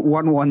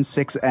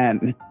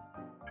 2116N.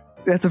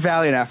 That's a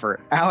valiant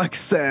effort. Alex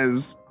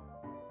says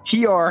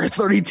TR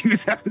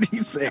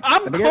 3276.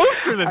 I'm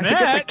closer than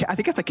that. I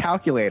think it's a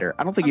calculator.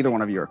 I don't think either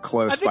one of you are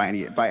close by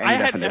any I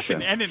had F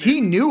definition. and N in it. He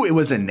knew it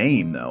was a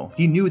name, though.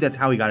 He knew that's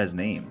how he got his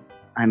name.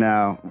 I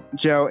know.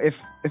 Joe,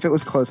 if it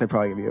was close, I'd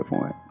probably give you a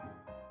point.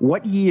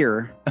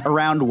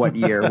 Around what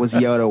year was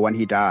Yoda when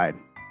he died?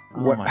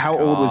 Oh my How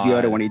old was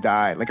God. Yoda when he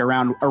died? Like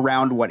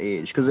around what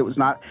age? Because there's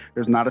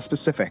not a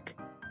specific,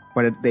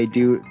 but it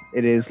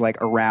is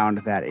like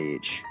around that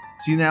age.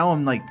 See, now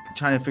I'm like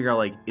trying to figure out,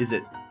 like, is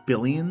it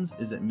billions?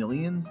 Is it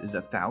millions? Is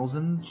it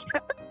thousands?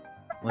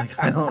 Like,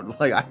 I don't,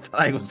 like, I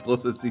thought I was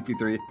close to the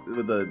CP3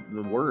 with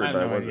the word, I but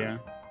I have no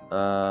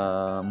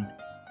wasn't. idea.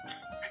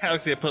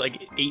 Alex, they put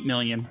like 8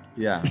 million.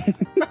 Yeah.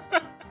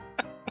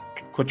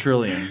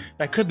 Quadrillion.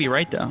 That could be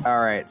right, though. All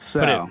right,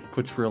 so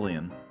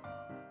Quadrillion.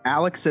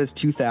 Alex says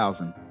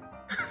 2,000.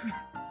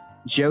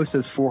 Joe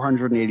says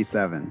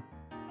 487.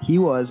 He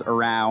was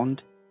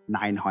around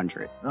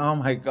 900. Oh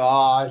my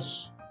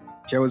gosh.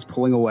 Joe is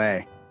pulling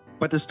away,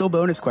 but there's still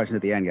bonus question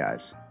at the end,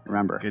 guys.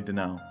 Remember. Good to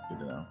know. Good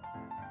to know.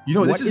 You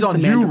know, What this is is on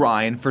the you, Mandal-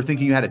 Ryan, for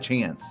thinking you had a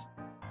chance.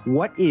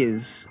 What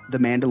is the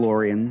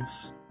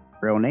Mandalorian's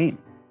real name?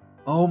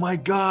 Oh my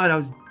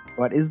god.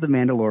 What is the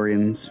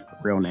Mandalorian's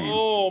real name?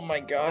 Oh my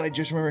god. I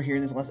just remember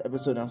hearing this last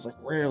episode and I was like,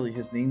 really?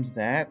 His name's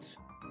that?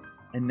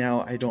 And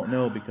now I don't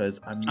know because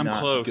I'm not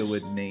close. good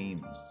with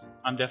names.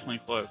 I'm definitely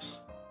close.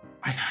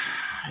 I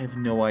have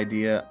no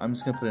idea. I'm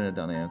just going to put in a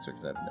done answer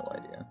because I have no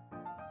idea.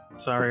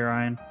 Sorry,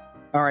 Ryan.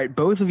 All right,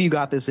 both of you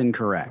got this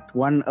incorrect.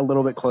 One a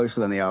little bit closer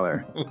than the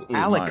other.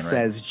 Alex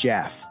says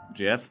Jeff.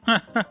 Jeff?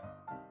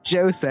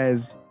 Joe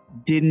says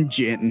Din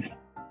Djarin.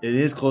 It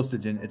is close to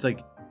Jin. It's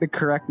like... The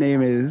correct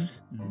name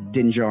is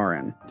Din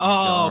Djarin.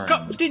 Oh,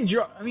 Djarin. didn't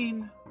you? I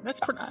mean, that's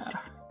pretty.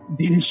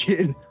 Din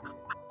Djarin,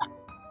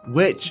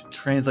 Which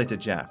translates to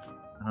Jeff.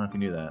 I don't know if you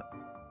knew that.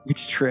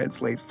 which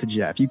translates to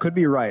Jeff. You could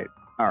be right.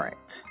 All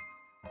right.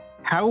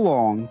 How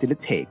long did it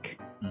take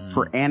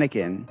for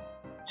Anakin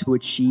to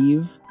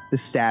achieve the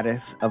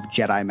status of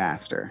Jedi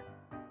Master?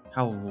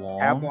 How long?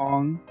 How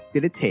long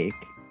did it take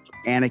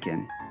for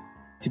Anakin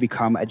to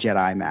become a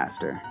Jedi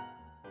Master?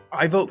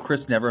 I vote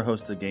Chris never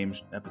hosts a game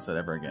episode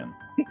ever again.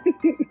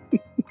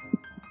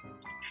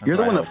 You're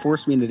the one that that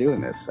forced me into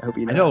doing this. I hope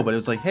you know. I know, that. but it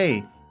was like, hey,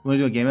 you want to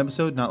do a game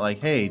episode? Not like,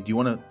 hey, do you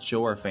want to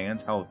show our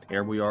fans how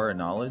terrible we are in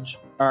knowledge?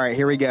 All right,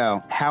 here we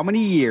go. How many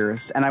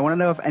years, and I want to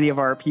know if any of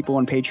our people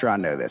on Patreon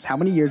know this, how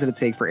many years did it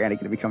take for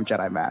Anakin to become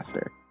Jedi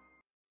Master?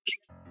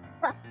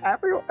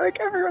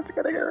 Everyone's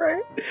getting it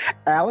right.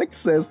 Alex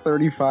says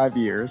 35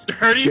 years.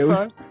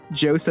 35?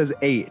 Joe says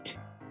 8.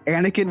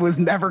 Anakin was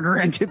never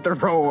granted the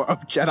role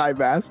of Jedi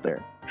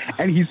Master,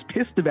 and he's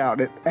pissed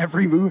about it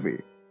every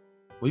movie.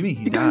 What do you mean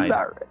he The guy's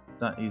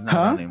died? He's not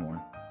around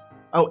anymore.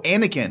 Oh,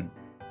 Anakin.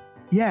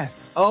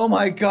 Yes. Oh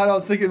my God, I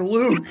was thinking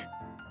Luke.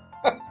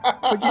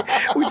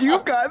 Would you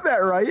have gotten that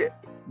right?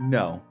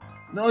 No,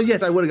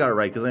 yes, I would have got it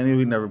right because I knew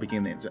he never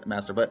became the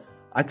Master. But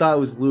I thought it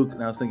was Luke,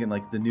 and I was thinking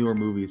like the newer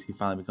movies, he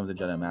finally becomes a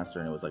Jedi Master,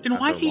 and it was like. Then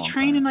why is after a he long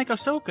training time. like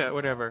Ahsoka or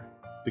whatever?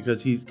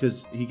 Because he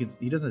doesn't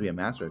have to be a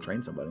master to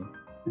train somebody.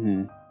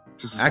 Mm-hmm.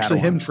 Just his Actually,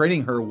 Padawan. him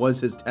training her was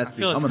his test. I to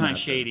feel it's become a kind of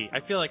master. shady. I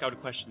feel like I would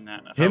question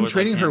that. if Him I was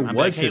training like her him. I'm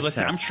was like, hey, his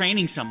listen, I'm test.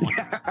 training someone.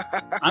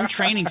 I'm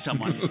training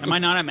someone. Am I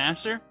not a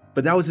master?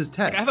 But that was his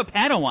test. Like, I have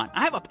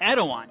a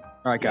Padawan.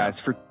 All right, guys.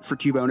 For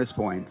 2 bonus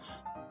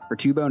points.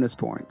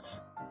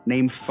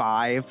 Name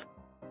 5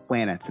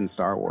 planets in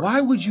Star Wars.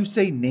 Why would you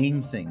say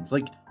name things?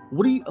 Like,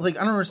 what do you like?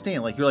 I don't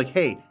understand. Like, you're like,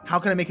 hey, how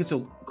can I make it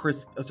so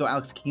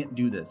Alex can't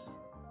do this?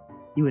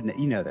 You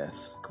know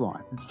this? Come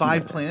on. 5 You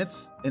know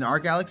planets in our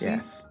galaxy.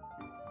 Yes.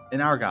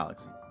 In our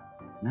galaxy.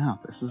 No,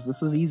 this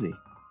is easy.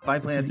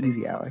 5 This planets. is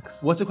easy,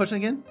 Alex. What's the question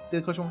again? Say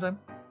the question one more time.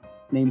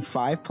 Name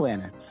 5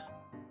 planets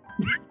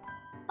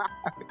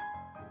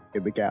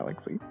in the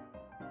galaxy.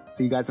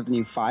 So you guys have to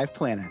name 5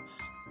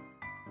 planets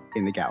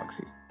in the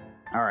galaxy.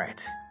 All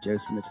right. Joe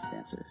submits his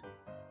answer.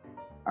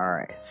 All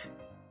right.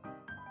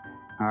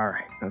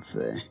 Let's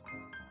see.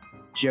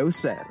 Joe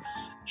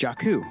says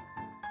Jakku,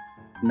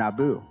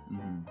 Naboo,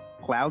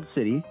 Cloud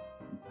City,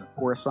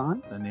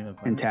 Coruscant, The name of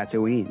and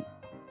Tatooine.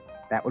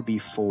 That would be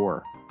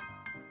 4.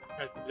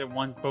 Because they're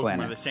both of them are the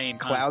Planets. same.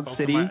 Cloud both of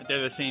City them are-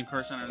 they're the same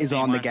person. Or the Is same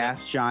on the object.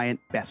 gas giant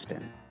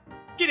Bespin.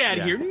 Get out of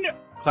Yeah. here! No.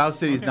 Cloud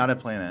City is Okay. not a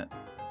planet.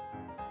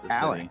 The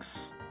city.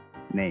 Alex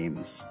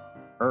names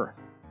Earth,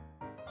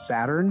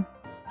 Saturn,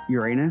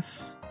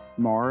 Uranus,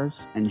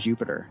 Mars, and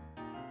Jupiter.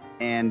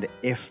 And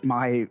if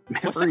my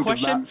What's the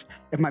question?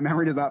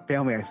 memory does not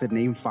fail me, I said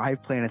name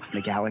 5 planets in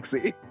the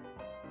galaxy.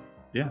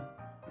 Yeah,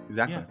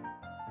 exactly.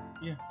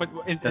 Yeah, but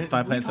That's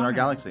 5 planets in our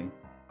galaxy.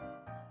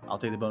 I'll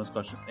take the bonus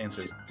question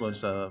answers.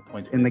 Bonus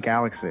points In the please.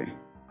 galaxy.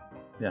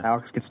 Yeah.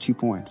 Alex gets 2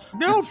 points.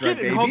 No, That's right,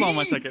 get it. Hold on baby.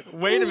 1 second.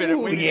 Wait a minute.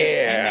 Ooh, In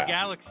yeah. the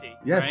galaxy.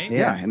 Yes, Right?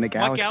 Yeah, in the What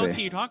galaxy.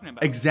 galaxy are you talking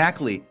about?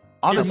 Exactly.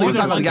 Obviously, more we're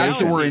than talking about one the galaxy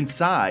galaxy. we're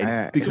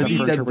inside because it's he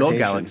up for said the interpretation.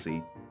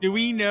 galaxy. Do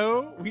we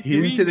know? He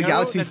didn't say the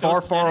galaxy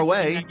far, far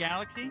away. In that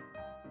galaxy?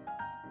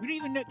 We don't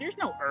even know. There's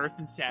no Earth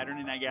and Saturn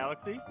in that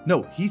galaxy.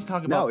 No, he's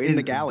talking about in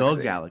the galaxy.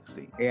 The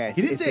galaxy. Yeah,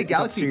 He didn't say a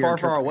galaxy far,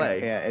 far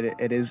away. Yeah,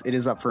 it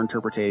is up for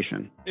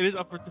interpretation. It is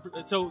up for.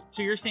 So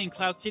you're saying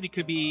Cloud City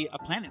could be a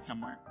planet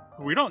somewhere?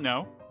 We don't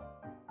know.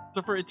 It's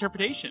up for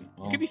interpretation.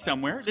 Well, it could be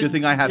somewhere. It's a good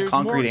thing I have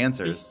concrete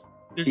answers.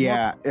 There's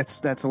Yeah,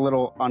 that's a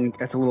little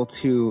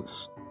too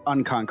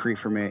unconcrete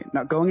for me.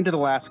 Now going into the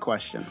last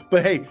question.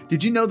 But hey,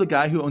 did you know the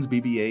guy who owns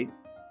BB-8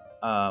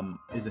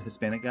 is a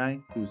Hispanic guy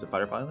who's a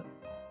fighter pilot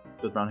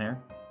with brown hair?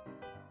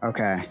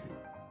 Okay.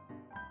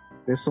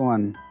 This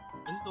one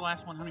This is the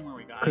last one. How many more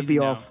we got? could be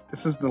off.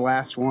 This is the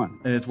last one.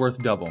 And it's worth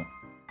double.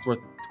 It's worth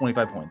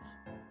 25 points.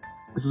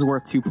 This is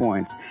worth 2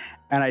 points.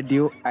 And I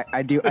do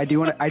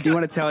want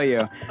to tell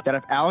you that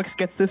if Alex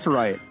gets this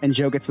right and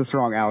Joe gets this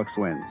wrong, Alex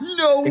wins.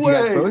 No If you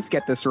guys both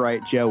get this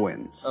right, Joe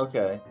wins.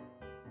 Okay.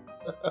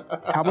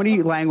 How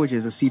many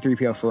languages is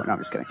C-3PO fluent? No, I'm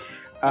just kidding.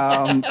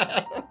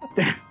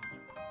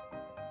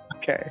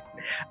 Okay.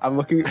 I'm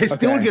looking. I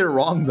still okay. get it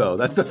wrong though.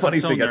 That's the I'm funny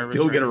so thing. I nervous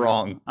still right get it now.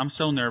 wrong. I'm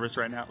so nervous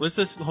right now. Let's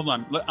just hold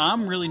on. Look,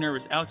 I'm really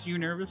nervous. Alex, you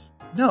nervous?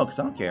 No, because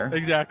I don't care.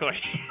 Exactly.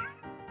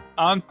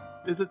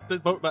 It's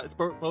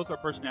both our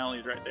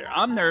personalities right there.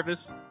 I'm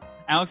nervous.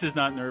 Alex is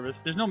not nervous.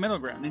 There's no middle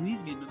ground. There needs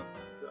to be a middle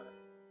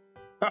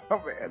ground. Oh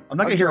man. I'm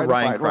not gonna hear trying to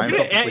Ryan find cry one.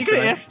 himself to You sleep could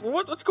tonight. ask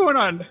what's going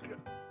on.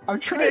 I'm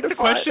trying It's to a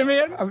question,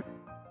 man.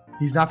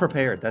 He's not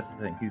prepared. That's the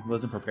thing. He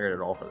wasn't prepared at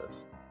all for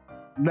this.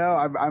 No,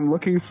 I'm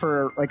looking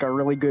for like a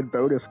really good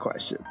bonus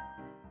question.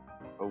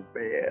 Oh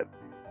man.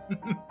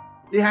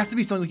 It has to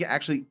be something we can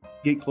actually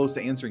get close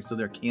to answering, so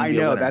there can be I a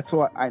know. winner.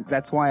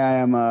 That's why I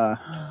am.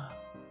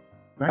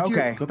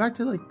 Okay. Go back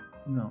to like.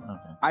 No.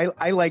 Okay.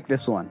 I like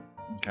this one.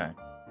 Okay.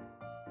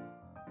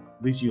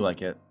 At least you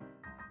like it.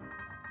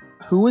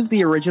 Who was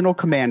the original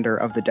commander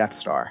of the Death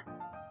Star?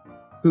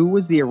 Who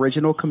was the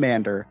original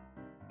commander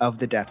of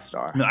the Death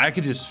Star? No, I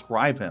could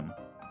describe him.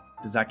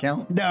 Does that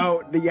count?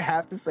 No, you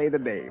have to say the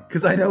name.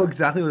 Because I know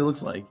exactly what he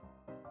looks like.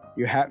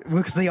 You have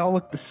because they all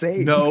look the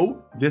same.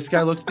 No, this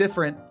guy looks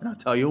different, and I'll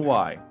tell you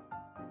why.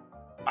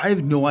 I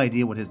have no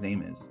idea what his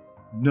name is.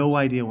 No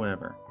idea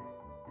whatever.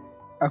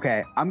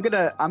 Okay, I'm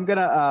gonna.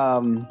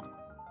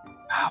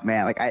 Oh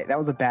man, that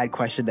was a bad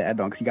question to end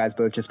on because you guys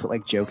both just put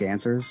like joke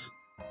answers.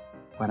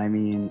 But I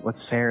mean,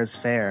 what's fair is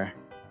fair.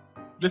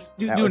 Just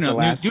do That a was the new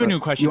last do a new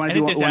book. question. You want to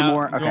do Edit this one out,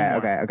 more? do one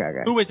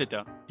Okay. Who is it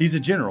though? He's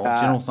a general.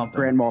 General something.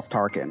 Grand Moff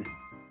Tarkin.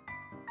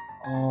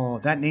 Oh,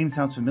 that name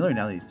sounds familiar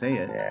now that you say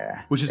it.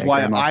 Yeah. Which is Yeah, why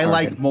Grand Moff I Tarkin.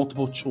 like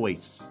multiple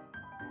choice.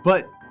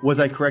 But was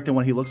I correct in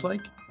what he looks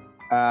like?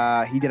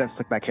 He did have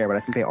slick back hair, but I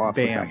think they all have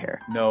slick back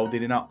hair. No, they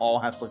did not all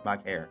have slick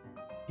back hair.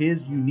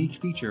 His unique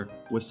feature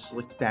was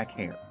slicked back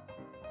hair.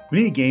 We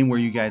need a game where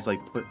you guys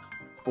like put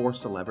 4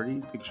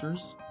 celebrities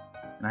pictures,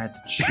 and I have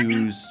to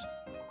choose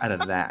out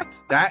of that.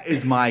 That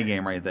is my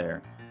game right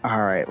there.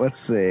 All right, let's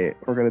see.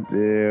 We're going to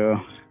do...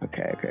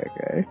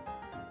 Okay.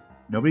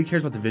 Nobody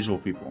cares about the visual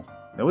people.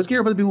 They always care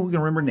about the people who can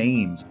remember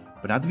names,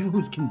 but not the people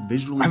who can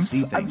visually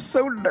see things. I'm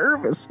so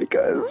nervous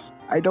because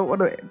I don't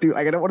want to do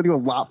a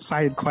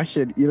lopsided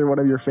question in either one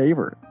of your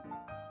favors.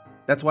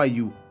 That's why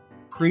you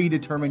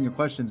predetermine your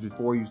questions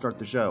before you start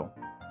the show.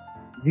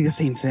 Do the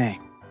same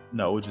thing.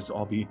 No, it would just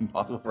all be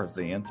impossible for us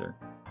to answer.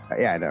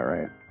 Yeah, I know,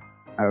 right?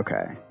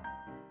 Okay.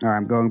 All right,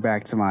 I'm going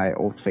back to my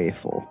old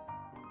faithful.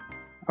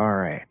 All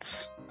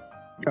right.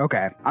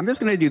 Okay, I'm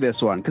just going to do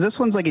this one because this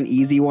one's like an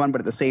easy one,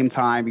 but at the same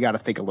time, you got to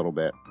think a little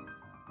bit.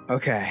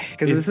 Okay,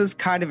 because this is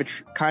kind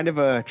of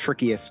a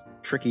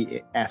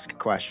tricky-esque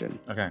question.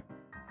 Okay.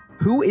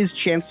 Who is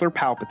Chancellor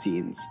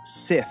Palpatine's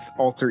Sith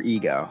alter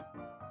ego?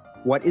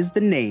 What is the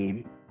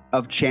name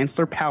of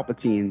Chancellor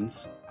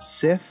Palpatine's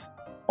Sith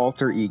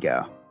alter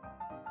ego?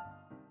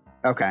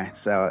 Okay,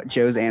 so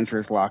Joe's answer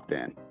is locked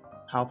in.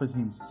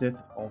 Palpatine's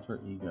Sith alter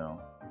ego.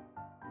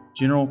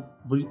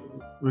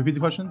 Repeat the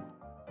question?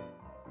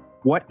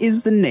 What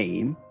is the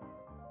name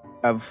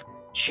of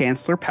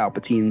Chancellor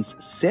Palpatine's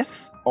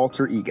Sith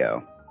alter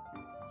ego?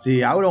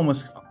 See, I would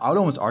almost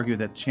argue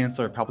that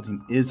Chancellor Palpatine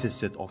is his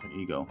Sith alter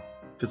ego,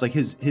 because like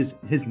his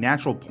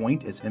natural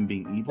point is him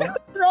being evil,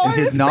 and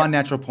his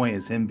non-natural point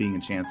is him being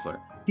a Chancellor.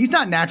 He's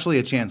not naturally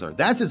a Chancellor.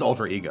 That's his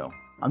alter ego.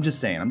 I'm just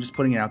saying. I'm just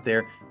putting it out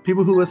there.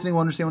 People who listening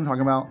will understand what I'm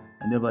talking about,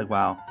 and they'll be like,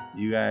 "Wow,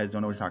 you guys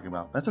don't know what you're talking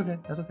about." That's okay.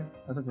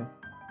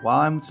 While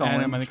I'm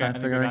stalling, I'm trying to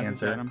figure out an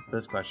answer for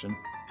this question,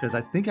 because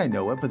I think I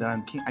know it, but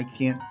then I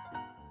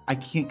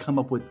can't come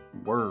up with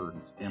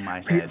words in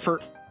my head. For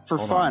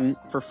fun,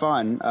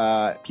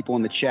 people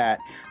in the chat,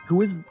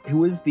 who is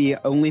the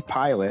only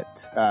pilot,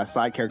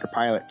 side character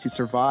pilot, to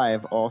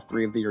survive all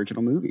 3 of the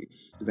original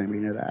movies? Does anybody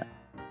know that?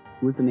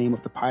 Who is the name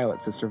of the pilot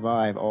to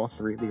survive all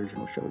 3 of the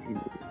original trilogy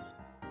movies?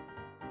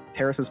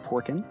 Terrace is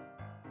Porkin.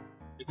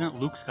 Isn't that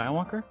Luke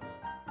Skywalker?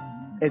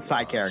 It's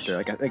side character,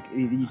 like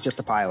he's just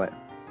a pilot.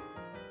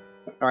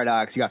 All right,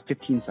 Alex, you got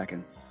 15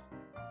 seconds.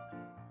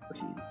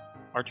 14.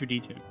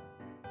 R2-D2.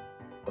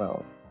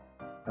 12,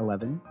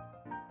 11,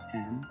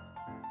 10,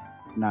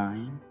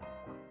 9,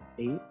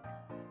 8,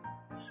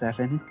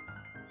 7,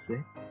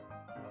 6,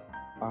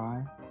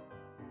 5,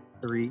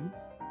 3,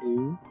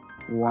 2,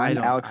 1.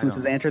 Alex Moose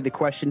has answered. The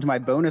question to my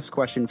bonus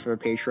question for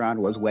Patreon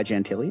was Wedge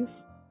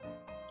Antilles.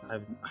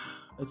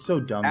 It's so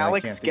dumb.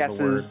 Alex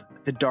guesses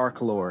the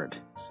Dark Lord.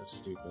 So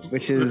stupid.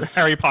 Which is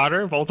Harry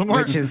Potter,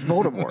 Voldemort. Which is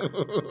Voldemort.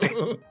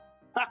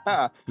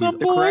 The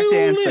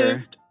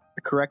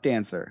correct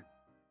answer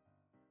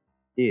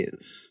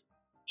is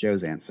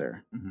Joe's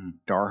answer. Mm-hmm.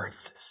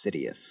 Darth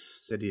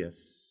Sidious.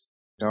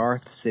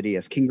 Darth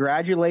Sidious.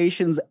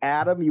 Congratulations,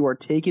 Adam. You are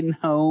taking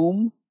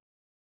home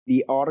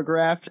the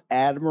autographed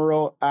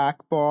Admiral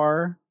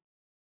Akbar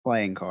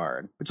playing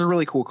card, which is a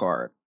really cool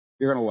card.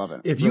 You're going to love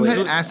it. If you had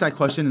asked that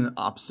question in the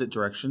opposite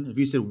direction, if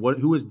you said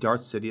who is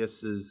Darth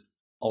Sidious's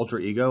alter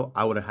ego,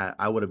 I would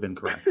have been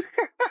correct.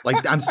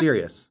 Like, I'm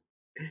serious.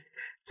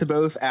 To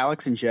both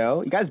Alex and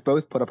Joe, you guys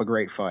both put up a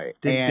great fight.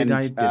 Did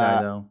I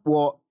though?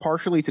 Well,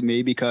 partially to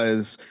me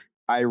because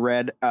I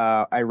read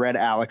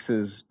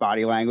Alex's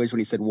body language when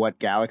he said what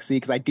galaxy,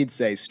 because I did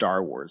say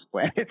Star Wars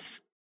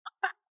planets.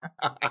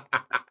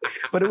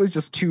 But it was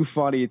just too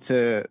funny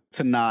to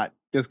not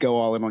just go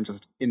all in on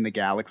just in the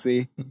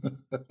galaxy,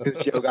 because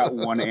Joe got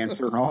one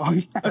answer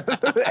wrong,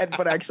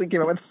 but actually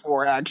came up with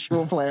 4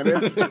 actual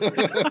planets.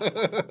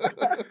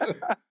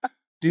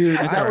 Dude,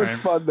 that was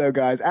fun though,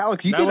 guys.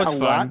 Alex, you did a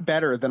lot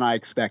better than I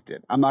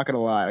expected. I'm not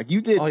gonna lie. Like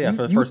you did. Oh yeah,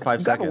 for the first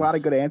 5 seconds, got a lot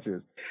of good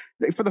answers.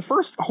 For the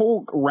first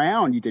whole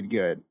round, you did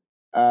good,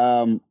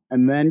 and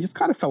then just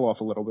kind of fell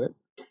off a little bit.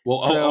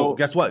 Well,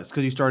 guess what? It's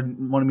because you started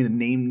wanting me to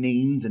name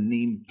names and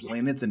name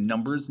planets and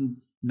numbers and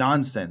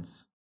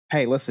nonsense.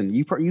 Hey, listen,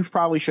 you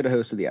probably should have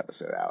hosted the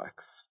episode,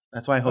 Alex.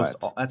 That's why I host.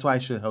 That's why I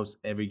should host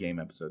every game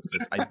episode,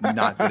 because I'm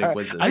not good at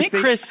quizzes. I think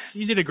Chris,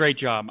 you did a great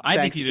job. I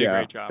think you did a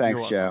great job.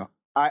 Thanks, Joe.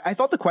 I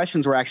thought the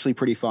questions were actually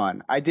pretty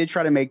fun. I did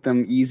try to make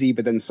them easy,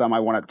 but then some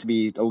I wanted to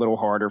be a little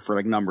harder for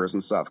like numbers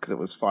and stuff, because it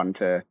was fun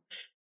to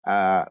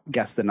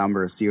guess the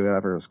numbers, see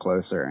whoever was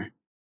closer.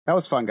 That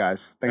was fun,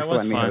 guys. Thanks for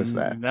letting me host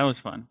that. That was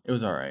fun. It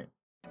was all right.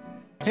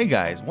 Hey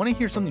guys, want to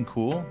hear something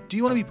cool? Do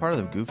you want to be part of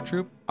the Goof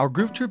Troop? Our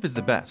Goof Troop is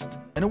the best,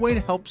 and a way to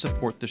help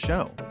support the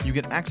show. You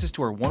get access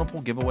to our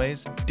wonderful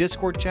giveaways,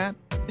 Discord chat,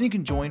 and you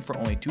can join for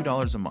only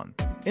 $2 a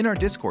month. In our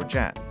Discord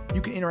chat,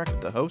 you can interact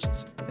with the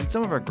hosts and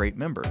some of our great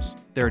members.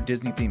 There are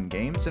Disney-themed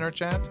games in our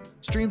chat,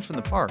 streams from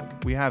the park,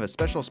 we have a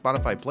special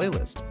Spotify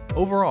playlist.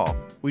 Overall,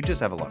 we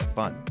just have a lot of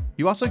fun.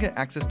 You also get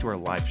access to our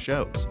live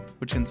shows,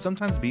 which can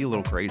sometimes be a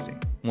little crazy.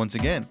 Once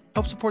again,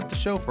 help support the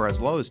show for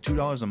as low as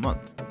 $2 a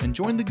month, and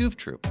join the Goof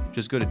Troop.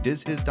 Just go to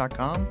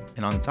dizhiz.com,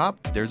 and on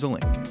top, there's a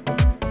link.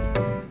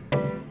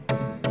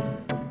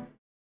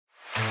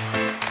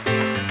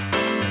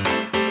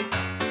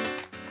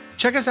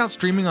 Check us out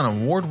streaming on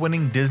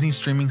award-winning Disney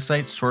streaming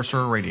site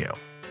Sorcerer Radio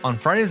on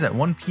Fridays at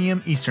 1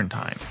 p.m. Eastern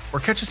Time, or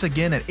catch us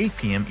again at 8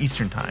 p.m.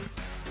 Eastern Time.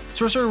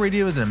 Sorcerer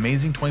Radio is an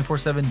amazing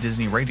 24/7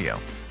 Disney radio.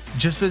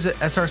 Just visit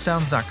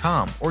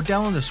srsounds.com or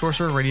download the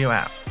Sorcerer Radio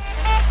app.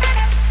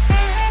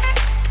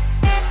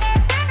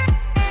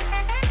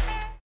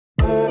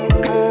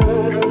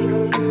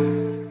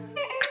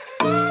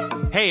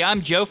 Hey,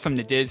 I'm Joe from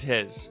the Diz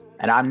Hiz.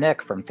 And I'm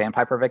Nick from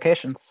Sandpiper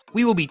Vacations.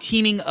 We will be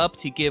teaming up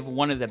to give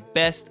one of the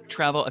best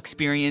travel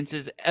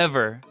experiences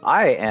ever.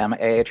 I am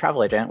a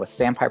travel agent with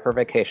Sandpiper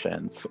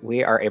Vacations.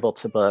 We are able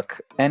to book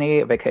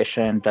any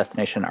vacation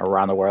destination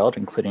around the world,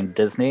 including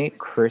Disney,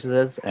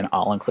 cruises, and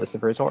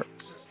all-inclusive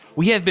resorts.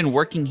 We have been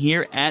working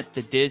here at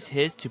the Diz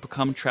Hiz to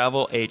become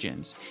travel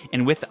agents.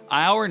 And with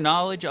our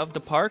knowledge of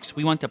the parks,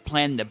 we want to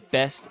plan the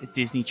best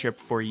Disney trip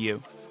for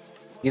you.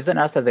 Using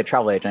us as a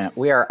travel agent,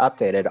 we are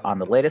updated on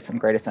the latest and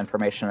greatest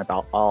information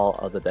about all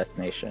of the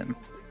destinations.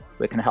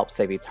 We can help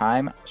save you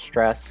time,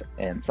 stress,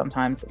 and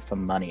sometimes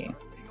some money.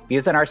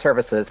 Using our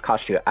services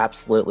costs you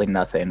absolutely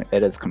nothing.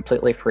 It is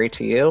completely free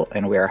to you,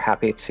 and we are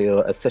happy to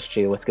assist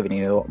you with giving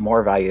you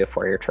more value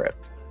for your trip.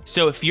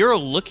 So if you're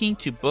looking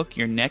to book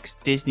your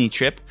next Disney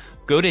trip,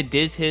 go to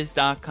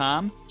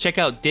DizHiz.com, check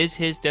out Diz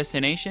Hiz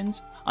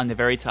Destinations on the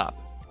very top.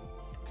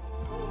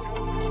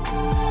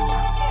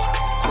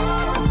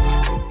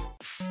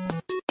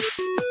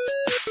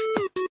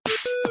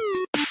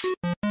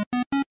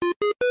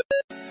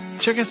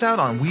 Check us out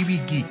on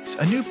Weeby Geeks,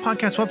 a new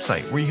podcast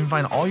website where you can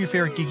find all your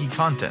favorite geeky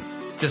content.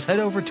 Just head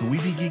over to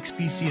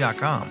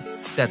WeebyGeeksPC.com.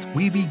 That's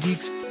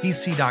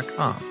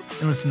WeebyGeeksPC.com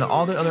and listen to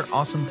all the other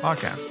awesome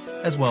podcasts,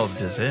 as well as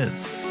Diz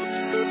Hiz.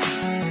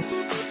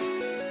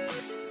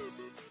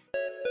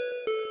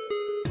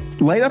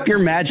 Light up your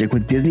magic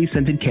with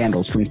Disney-scented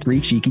candles from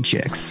 3 Cheeky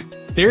Chicks.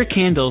 Their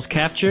candles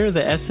capture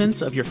the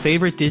essence of your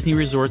favorite Disney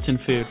resorts and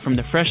food, from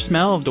the fresh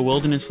smell of the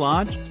Wilderness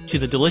Lodge to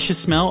the delicious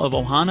smell of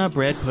Ohana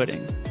bread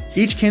pudding.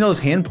 Each candle is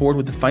hand-poured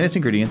with the finest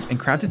ingredients and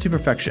crafted to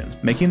perfection,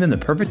 making them the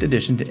perfect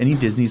addition to any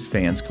Disney's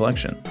fans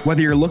collection.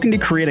 Whether you're looking to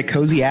create a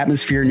cozy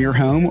atmosphere in your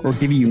home or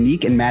give a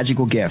unique and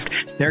magical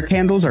gift, their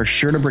candles are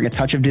sure to bring a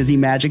touch of Disney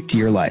magic to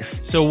your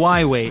life. So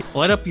why wait?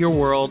 Light up your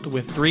world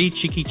with 3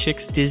 Cheeky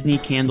Chicks Disney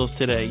candles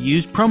today.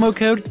 Use promo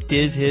code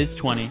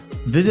DizHiz20.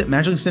 Visit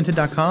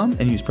magicallyscented.com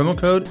and use promo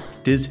code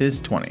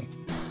DizHiz20.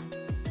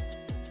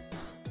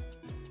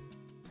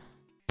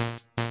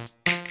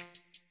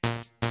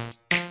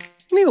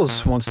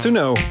 Niels wants to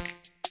know.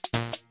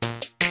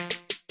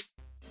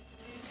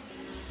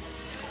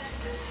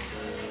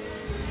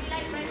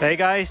 Hey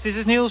guys, this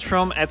is Niels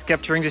from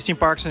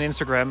 @CapturingDisneyParks on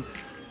Instagram.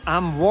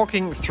 I'm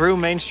walking through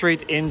Main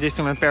Street in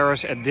Disneyland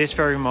Paris at this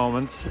very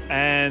moment,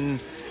 and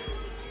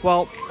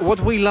well, what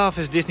we love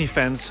as Disney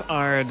fans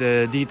are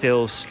the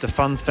details, the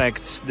fun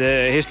facts,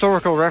 the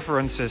historical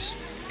references,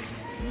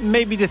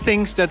 maybe the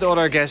things that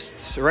other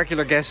guests,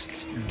 regular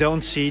guests,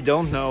 don't see,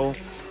 don't know,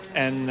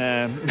 and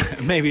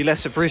maybe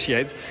less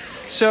appreciate.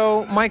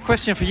 So my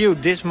question for you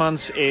this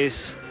month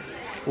is,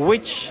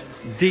 which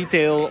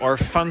detail or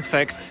fun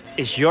fact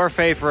is your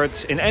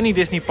favorite in any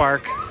Disney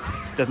park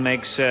that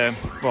makes,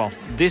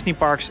 Disney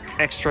parks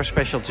extra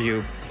special to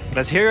you?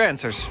 Let's hear your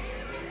answers.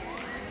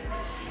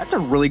 That's a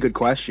really good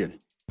question.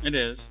 It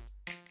is.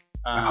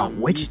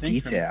 Which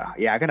detail?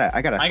 Yeah, I gotta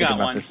think about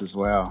one. This as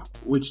well.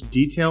 Which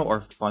detail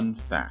or fun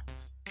fact?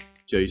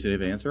 Joe, you said you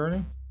have an answer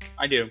already?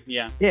 I do,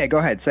 yeah. Yeah, go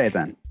ahead, say it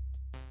then.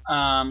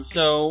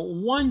 So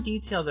one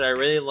detail that I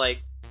really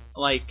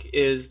like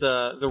is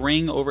the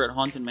ring over at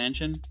Haunted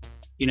Mansion.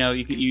 You know,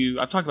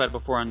 I've talked about it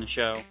before on the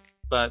show,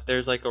 but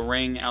there's like a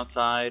ring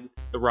outside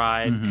the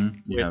ride,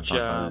 which you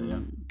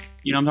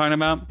know what I'm talking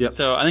about? Yep.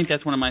 So I think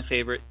that's one of my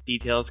favorite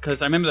details,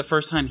 because I remember the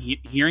first time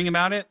hearing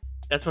about it,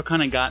 that's what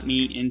kind of got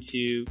me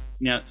into,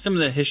 some of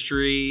the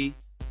history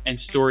and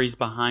stories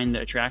behind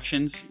the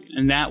attractions,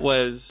 and that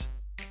was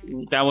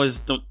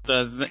the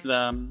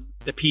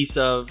piece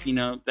of,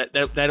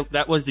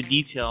 that was the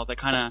detail that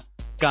kind of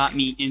got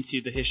me into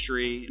the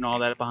history and all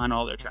that behind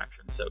all the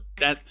attractions. So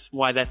that's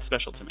why that's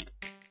special to me.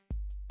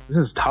 This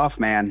is tough,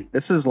 man.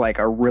 This is like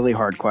a really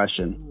hard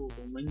question. Ooh,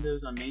 the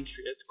windows on Main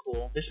Street, that's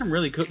cool. There's some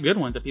really good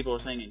ones that people are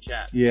saying in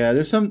chat. Yeah,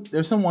 there's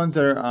some ones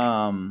that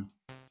are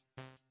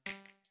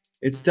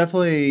it's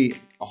definitely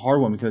a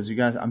hard one, because you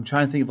guys, I'm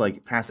trying to think of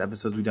like past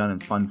episodes we've done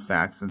and fun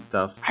facts and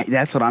stuff.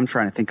 That's what I'm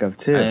trying to think of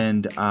too.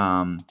 And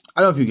I don't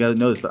know if you guys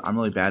know this, but I'm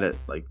really bad at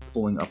like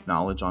pulling up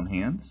knowledge on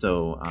hand,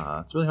 so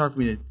it's really hard for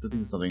me to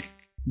think of something.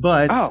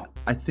 But I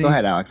think, go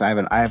ahead, Alex.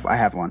 I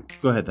have one.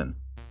 Go ahead then.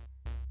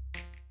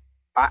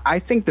 I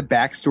think the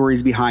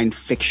backstories behind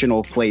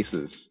fictional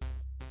places.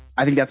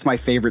 I think that's my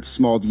favorite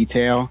small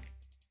detail.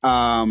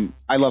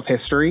 I love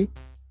history,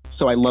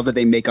 so I love that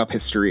they make up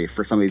history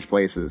for some of these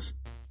places.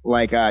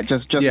 Like,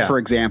 just for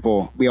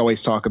example, we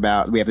always talk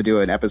about, we have to do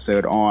an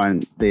episode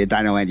on the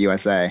Dinoland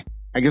USA.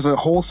 Like, there's a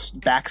whole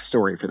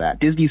backstory for that.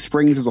 Disney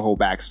Springs is a whole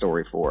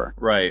backstory for.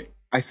 Right.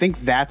 I think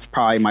that's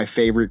probably my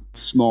favorite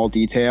small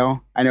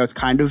detail. I know it's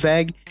kind of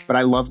vague, but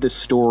I love the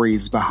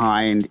stories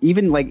behind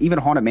even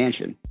Haunted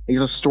Mansion.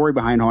 There's a story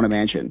behind Haunted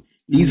Mansion.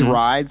 These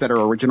rides that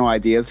are original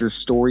ideas, there's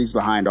stories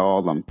behind all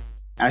of them.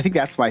 And I think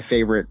that's my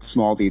favorite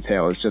small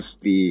detail, is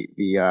just the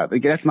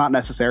that's not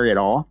necessary at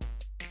all.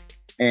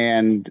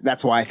 And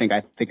that's why I think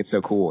it's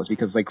so cool, is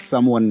because like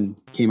someone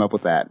came up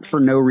with that for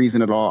no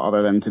reason at all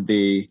other than to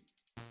be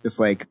just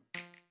like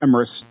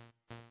immerse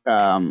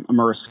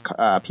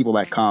people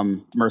that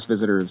come, immerse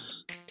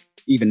visitors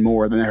even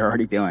more than they're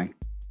already doing.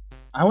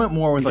 I went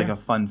more with like a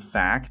fun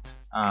fact.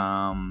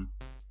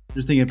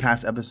 Just thinking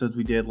past episodes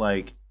we did,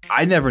 like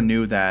I never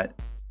knew that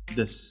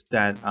before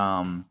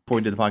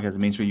we did the podcast,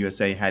 Main Street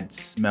USA had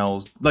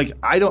smells. Like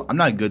I'm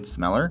not a good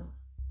smeller,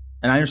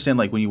 and I understand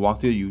like when you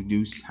walk through, you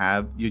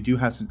do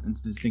have some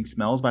distinct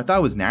smells, but I thought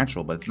it was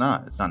natural, but it's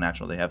not. It's not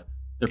natural. They're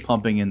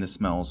pumping in the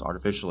smells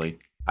artificially.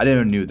 I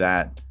never knew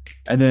that.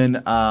 And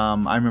then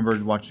I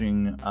remember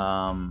watching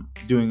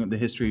doing the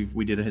history.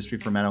 We did a history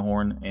for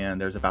Matterhorn,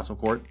 and there's a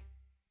basketball court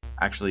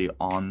actually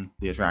on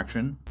the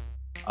attraction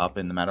up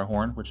in the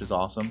Matterhorn, which is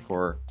awesome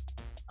for.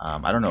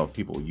 I don't know if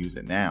people use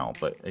it now,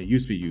 but it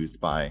used to be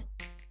used by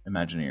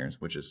Imagineers,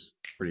 which is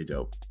pretty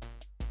dope.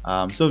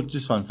 So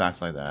just fun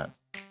facts like that.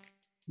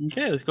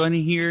 Okay, let's go ahead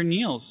and hear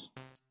Niels.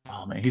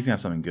 Oh man, he's gonna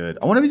have something good.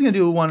 I wonder if he's gonna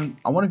do one.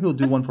 I wonder if he'll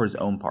do one for his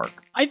own park.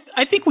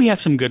 I think we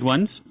have some good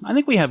ones. I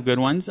think we have good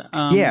ones.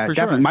 Yeah, for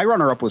definitely. Sure. My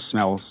runner-up was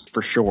smells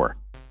for sure.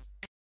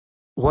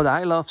 What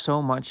I love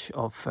so much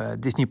of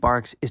Disney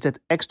parks is that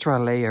extra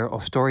layer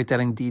of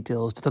storytelling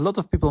details that a lot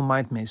of people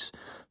might miss.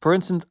 For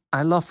instance,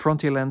 I love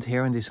Frontierland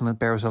here in Disneyland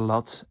Paris a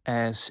lot,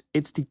 as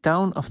it's the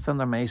town of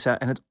Thunder Mesa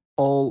and it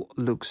all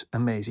looks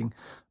amazing.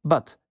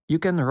 But you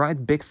can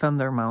ride Big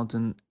Thunder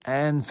Mountain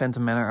and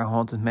Phantom Manor, a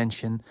haunted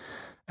mansion,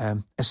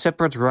 as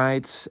separate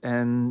rides,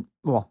 and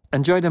well,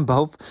 enjoy them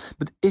both.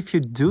 But if you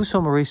do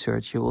some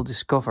research, you will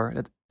discover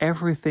that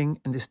everything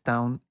in this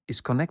town is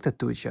connected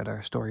to each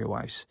other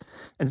story-wise.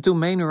 And the two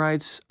main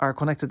rides are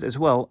connected as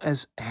well,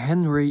 as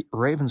Henry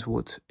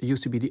Ravenswood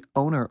used to be the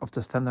owner of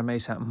the Thunder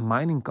Mesa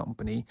Mining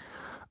Company,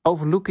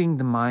 overlooking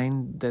the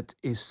mine that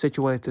is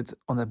situated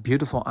on a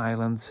beautiful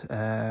island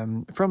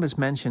from his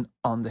mansion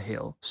on the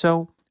hill.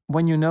 So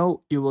when you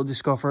know, you will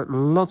discover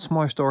lots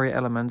more story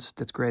elements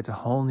that create a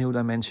whole new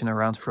dimension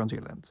around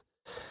Frontierland.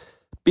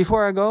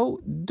 Before I go,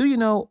 do you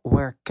know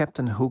where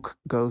Captain Hook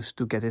goes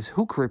to get his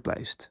hook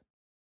replaced?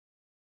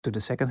 To the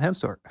second-hand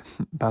store.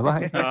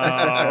 Bye-bye.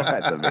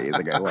 That's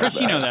amazing. I love Chris,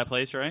 that. you know that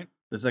place, right?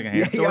 The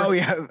second-hand store? Oh,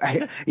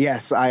 yeah.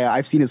 Yes,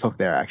 I've seen his hook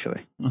there,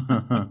 actually.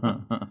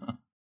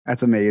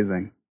 That's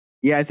amazing.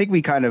 Yeah, I think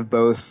we kind of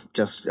both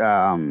just,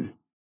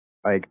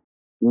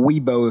 we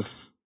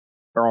both,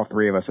 or all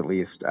three of us at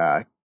least,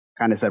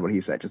 kind of said what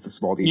he said, just the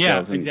small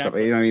details and stuff.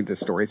 You know what I mean? The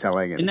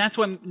storytelling. And that's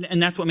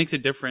what makes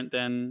it different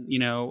than,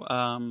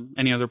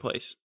 any other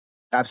place.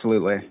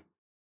 Absolutely.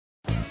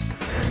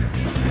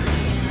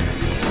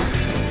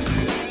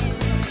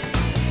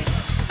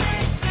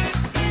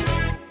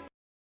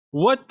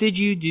 What did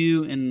you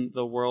do in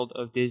the world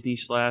of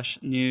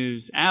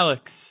Disney/news,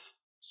 Alex?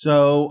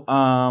 So,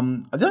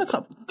 I've done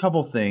a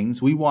couple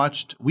things. We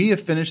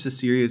have finished the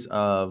series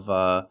of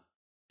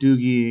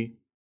Doogie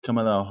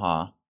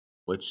Kameāloha,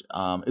 which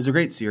is a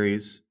great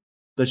series,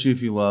 especially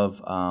if you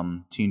love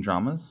teen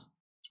dramas.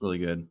 It's really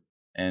good,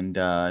 and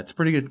it's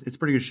pretty good. It's a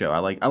pretty good show. I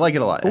like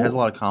it a lot. It has a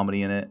lot of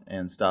comedy in it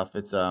and stuff.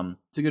 It's a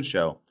good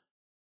show.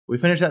 We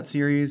finished that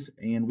series,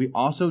 and we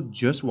also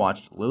just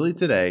watched, literally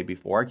today,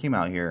 before I came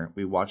out here,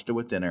 we watched it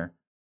with dinner.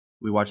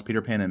 We watched Peter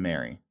Pan and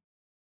Mary.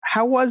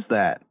 How was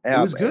that? It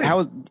was good.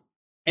 Was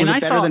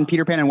it better than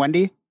Peter Pan and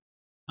Wendy?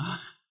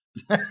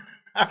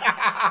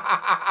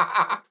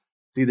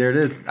 See, there it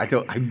is.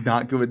 I'm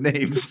not good with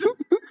names. So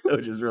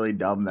it's just really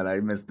dumb that I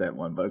missed that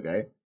one, but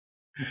okay.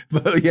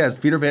 But yes,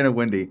 Peter Pan and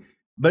Wendy.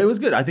 But it was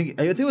good. I think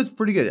it was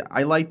pretty good.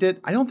 I liked it.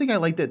 I don't think I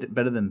liked it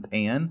better than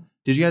Pan.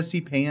 Did you guys see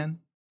Pan?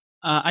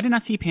 I did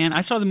not see Pan.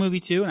 I saw the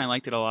movie too, and I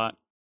liked it a lot.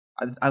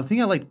 I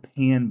think I liked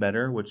Pan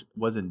better, which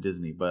wasn't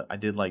Disney, but I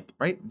did like,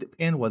 right?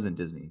 Pan wasn't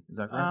Disney. Is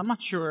that correct? I'm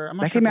not sure.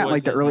 That came out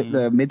like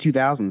the mid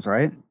 2000s,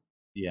 right?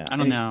 Yeah. I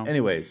don't know.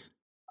 Anyways,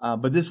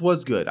 but this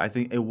was good. I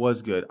think it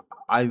was good.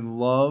 I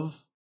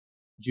love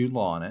Jude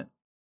Law in it.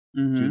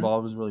 Mm-hmm. Jude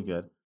Law was really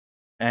good.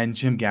 And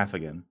Jim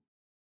Gaffigan.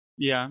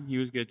 Yeah, he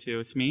was good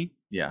too. Smee?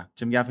 Yeah,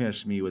 Jim Gaffigan as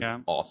Smee was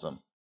awesome.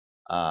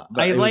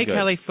 I like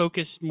how they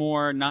focused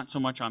more, not so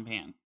much on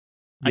Pan.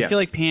 Yes. I feel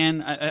like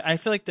Pan. I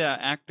feel like the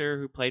actor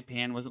who played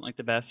Pan wasn't like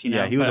the best.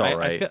 Yeah, he was all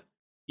right.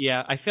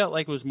 I felt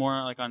like it was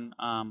more like on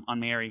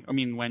Mary. I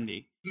mean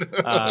Wendy. It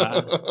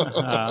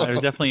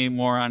was definitely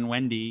more on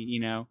Wendy.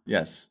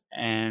 Yes.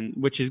 And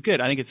which is good.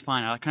 I think it's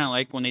fine. I kind of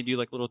like when they do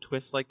like little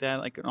twists like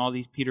that, like in all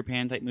these Peter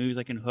Pan type movies,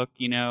 like in Hook.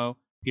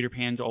 Peter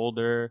Pan's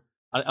older.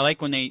 I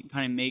like when they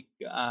kind of make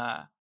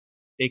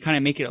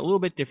it a little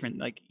bit different,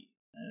 like.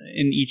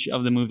 In each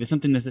of the movies,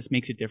 something that just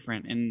makes it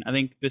different, and I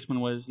think this one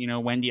was,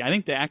 Wendy. I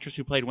think the actress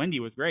who played Wendy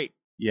was great.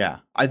 Yeah,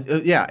 and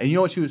you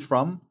know what she was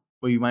from?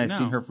 Well, you might have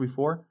seen her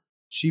before.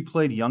 She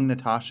played young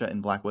Natasha in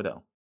Black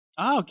Widow.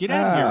 Oh, get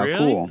out of here!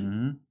 Really? Cool.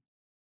 Mm-hmm.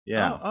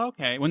 Yeah. Oh,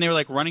 okay. When they were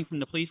like running from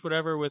the police,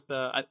 whatever. With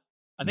I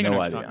think I know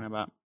what you're talking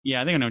about.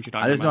 Yeah, I think I know what you're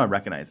talking about. I just know I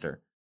recognized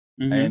her,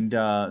 and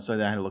so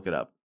then I had to look it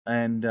up.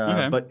 And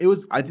but it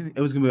was, I think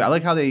it was a good movie. I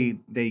like how they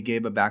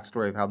gave a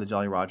backstory of how the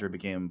Jolly Roger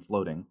became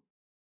floating.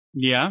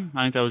 Yeah,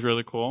 I think that was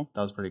really cool.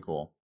 That was pretty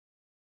cool.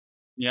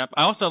 Yep.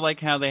 I also like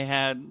how they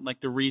had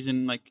like the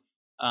reason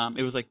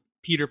it was like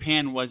Peter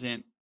Pan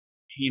wasn't,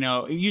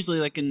 usually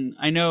like in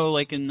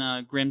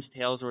Grimm's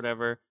Tales or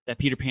whatever, that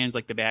Peter Pan's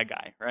like the bad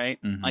guy, right?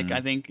 Mhm. Like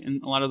I think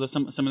in a lot of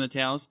some of the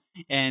tales,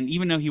 and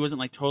even though he wasn't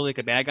like totally like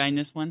a bad guy in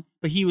this one,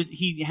 but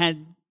he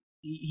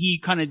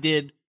kind of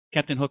did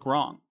Captain Hook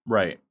wrong,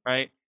 Right.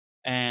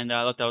 And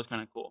I thought that was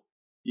kind of cool.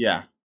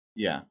 Yeah.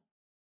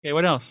 Okay,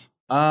 what else?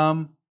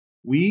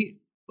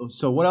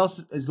 So what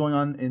else is going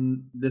on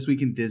in this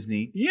week in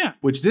Disney? Yeah.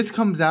 Which this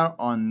comes out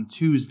on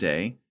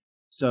Tuesday.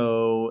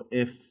 So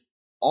if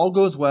all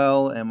goes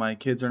well and my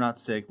kids are not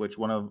sick, which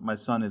my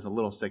son is a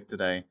little sick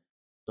today,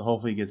 so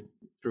hopefully he gets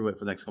through it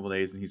for the next couple of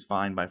days and he's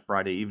fine by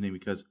Friday evening,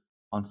 because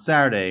on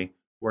Saturday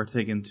we're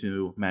taking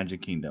to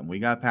Magic Kingdom. We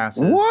got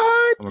passes.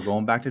 What? And we're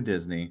going back to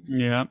Disney.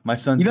 Yeah. My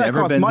son's that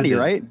never costs been money, to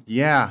Disney. right?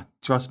 Yeah,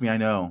 trust me, I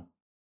know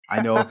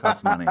it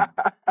costs money.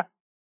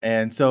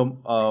 And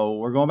so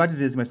we're going back to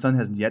Disney. My son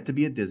has yet to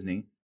be at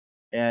Disney.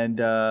 And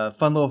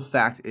fun little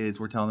fact is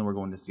we're telling him we're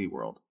going to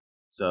SeaWorld.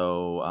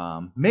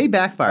 So may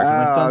backfire.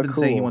 My son's been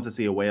saying he wants to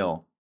see a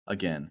whale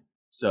again.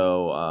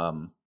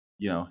 So,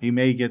 he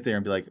may get there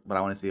and be like, but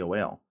I want to see a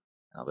whale.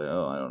 And I'll be like,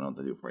 I don't know what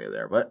to do for you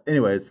there. But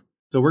anyways,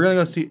 so we're going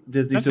to go see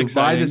Disney. That's so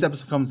exciting. by this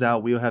episode comes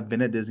out, we'll have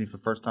been at Disney for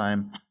the first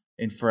time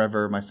in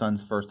forever. My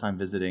son's first time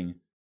visiting.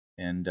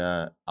 And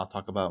I'll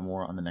talk about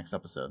more on the next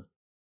episode.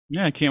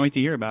 Yeah, I can't wait to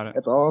hear about it.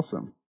 That's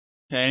awesome.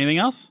 Okay, anything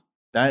else?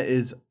 That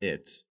is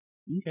it.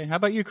 Okay, how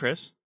about you,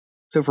 Chris?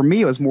 So for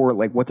me, it was more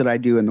like, what did I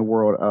do in the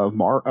world of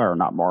Marvel.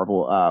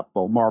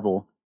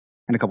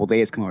 In a couple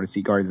days, come out to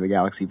see Guardians of the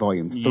Galaxy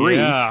Volume 3.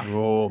 Yeah.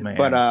 Oh, man.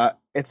 But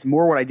it's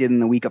more what I did in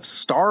the week of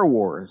Star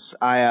Wars.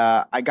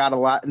 I got a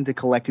lot into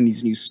collecting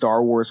these new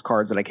Star Wars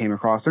cards that I came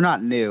across. They're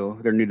not new;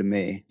 they're new to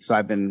me. So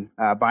I've been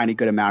buying a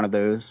good amount of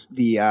those.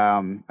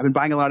 I've been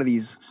buying a lot of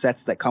these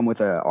sets that come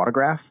with an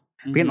autograph.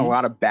 I'm getting a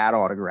lot of bad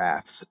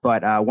autographs,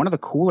 but one of the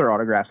cooler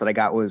autographs that I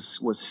got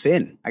was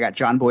Finn. I got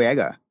John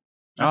Boyega.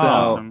 So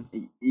awesome.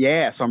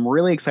 Yeah, so I'm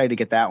really excited to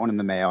get that one in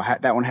the mail.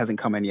 That one hasn't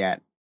come in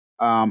yet.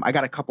 I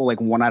got a couple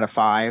 1 out of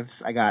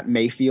 5s. I got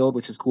Mayfield,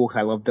 which is cool because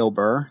I love Bill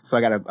Burr. So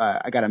I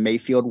got a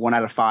Mayfield 1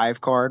 out of 5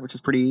 card, which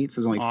is pretty neat.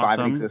 So there's only 5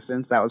 in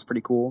existence. That was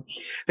pretty cool.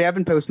 They have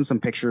been posting some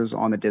pictures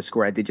on the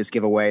Discord. I did just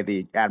give away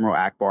the Admiral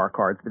Akbar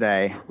card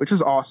today, which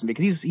was awesome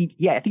because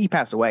I think he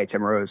passed away,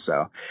 Tim Rose.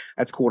 So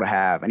that's cool to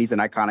have, and he's an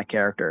iconic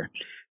character.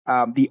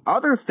 The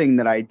other thing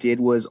that I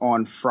did was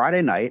on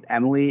Friday night,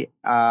 Emily,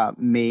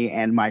 me,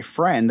 and my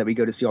friend that we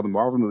go to see all the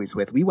Marvel movies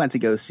with, we went to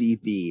go see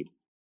the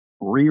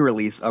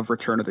re-release of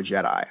Return of the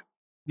Jedi.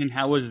 And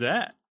how was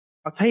that?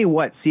 I'll tell you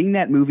what, seeing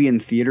that movie in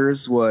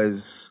theaters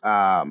was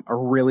a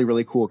really,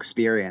 really cool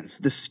experience.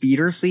 The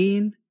speeder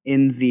scene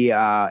in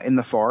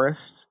the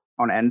forest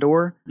on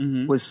Endor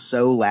was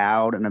so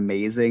loud and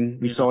amazing.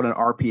 We saw it in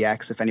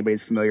RPX, if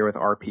anybody's familiar with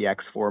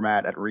RPX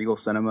format at Regal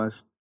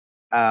Cinemas.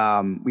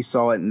 We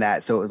saw it in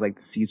that, so it was like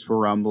the seats were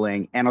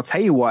rumbling. And I'll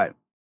tell you what,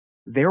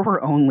 there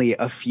were only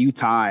a few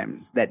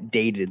times that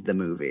dated the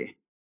movie.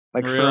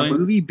 Like for a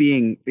movie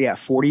being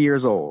 40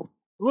 years old.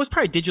 It was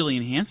probably digitally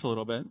enhanced a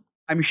little bit.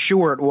 I'm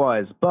sure it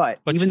was, but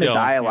even still, the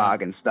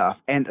dialogue and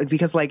stuff. And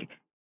because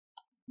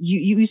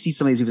you see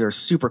some of these movies that are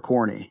super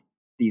corny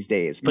these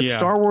days, but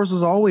Star Wars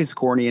was always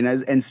corny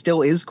and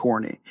still is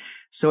corny.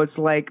 So it's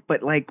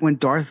but when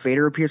Darth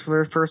Vader appears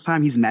for the first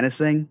time, he's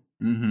menacing.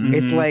 Mm-hmm.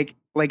 It's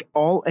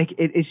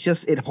it's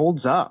just, it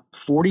holds up.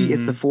 40,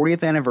 it's the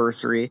 40th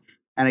anniversary.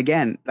 And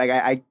again,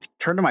 I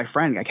turned to my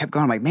friend, I kept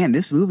going, I'm like, man,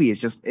 this movie is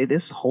just,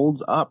 this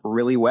holds up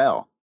really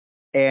well.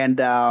 And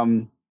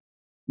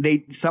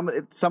some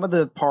of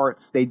the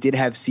parts they did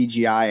have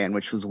CGI in,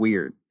 which was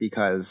weird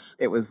because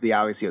it was the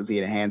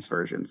enhanced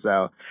version.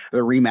 So the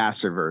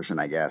remastered version,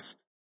 I guess.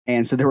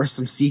 And so there was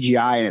some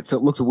CGI in it. So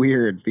it looks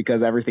weird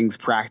because everything's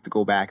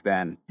practical back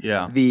then.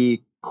 Yeah.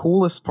 The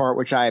coolest part,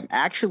 which I'm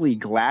actually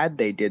glad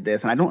they did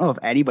this, and I don't know if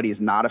anybody is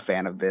not a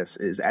fan of this,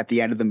 is at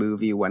the end of the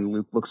movie when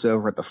Luke looks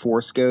over at the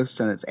Force Ghost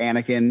and it's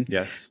Anakin,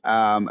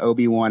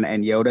 Obi-Wan,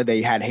 and Yoda.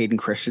 They had Hayden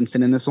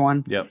Christensen in this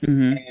one. Yep.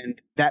 Mm-hmm.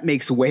 And that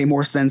makes way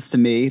more sense to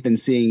me than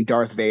seeing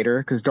Darth Vader,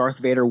 because Darth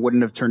Vader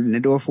wouldn't have turned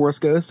into a Force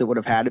Ghost. It would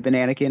have had to been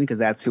Anakin because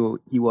that's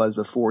who he was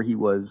before he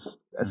was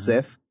a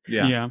Sith.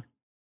 Yeah.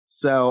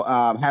 So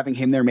having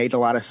him there made a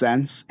lot of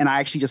sense. And I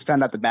actually just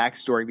found out the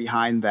backstory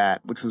behind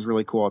that, which was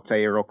really cool. I'll tell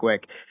you real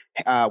quick.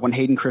 When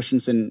Hayden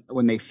Christensen,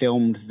 when they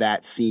filmed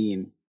that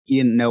scene, he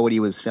didn't know what he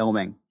was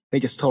filming. They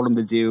just told him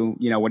to do,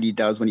 what he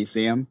does when you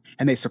see him,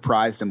 and they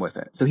surprised him with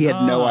it. So he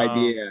had no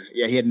idea.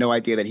 Yeah, he had no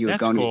idea that he was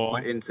going to be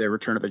put into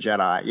Return of the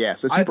Jedi. Yeah,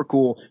 so super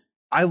cool.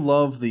 I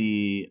love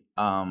the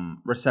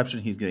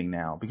reception he's getting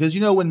now because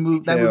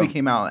when that movie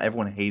came out,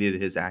 everyone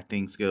hated his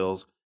acting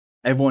skills.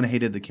 Everyone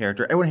hated the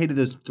character. Everyone hated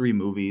those 3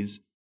 movies.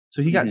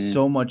 So he got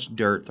so much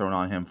dirt thrown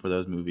on him for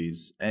those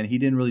movies, and he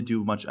didn't really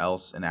do much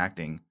else in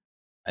acting.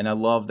 And I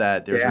love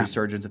that there's a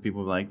resurgence of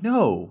people like,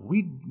 no,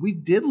 we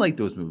did like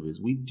those movies.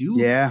 We do.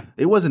 Yeah.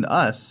 It wasn't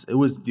us. It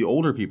was the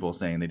older people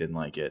saying they didn't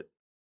like it.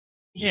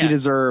 he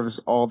deserves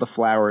all the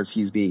flowers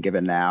he's being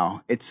given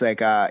now. It's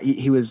like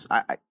he was.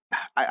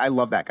 I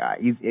love that guy.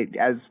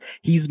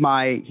 He's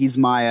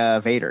my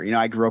Vader. You know,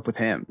 I grew up with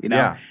him. You know,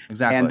 Yeah,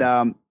 exactly.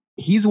 And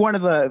he's one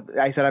of the.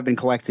 I said I've been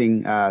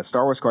collecting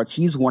Star Wars cards.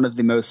 He's one of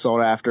the most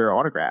sought after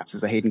autographs.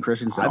 Is a Hayden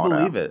Christensen. I auto.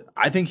 believe it.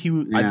 I think he.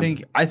 Yeah.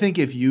 I think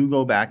if you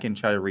go back and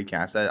try to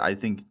recast that, I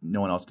think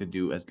no one else could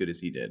do as good as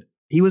he did.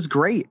 He was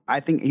great. I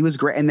think he was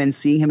great. And then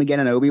seeing him again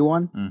in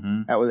Obi-Wan,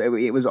 Mm-hmm.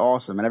 it was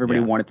awesome, and everybody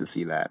wanted to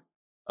see that.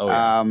 Oh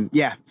yeah.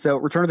 Yeah. So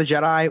Return of the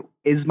Jedi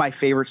is my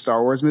favorite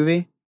Star Wars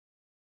movie.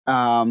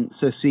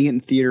 So seeing it in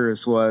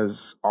theaters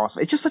was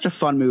awesome. It's just such a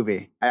fun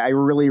movie. I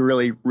really,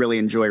 really, really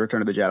enjoy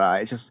Return of the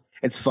Jedi.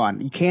 It's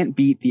fun. You can't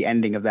beat the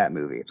ending of that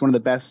movie. It's one of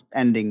the best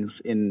endings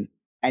in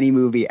any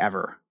movie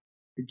ever.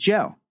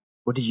 Joe,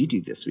 what did you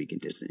do this week in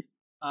Disney?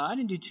 I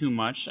didn't do too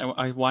much.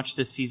 I watched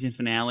the season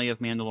finale of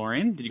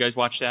Mandalorian. Did you guys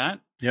watch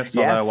that? Yep,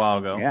 saw that a while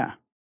ago. Yeah.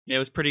 It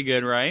was pretty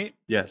good, right?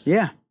 Yes.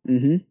 Yeah.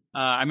 Mm-hmm.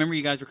 I remember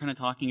you guys were kind of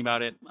talking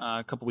about it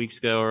a couple weeks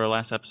ago or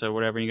last episode or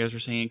whatever. And you guys were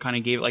saying kind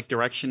of gave it like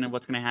direction of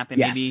what's going to happen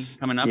maybe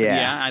coming up. Yeah.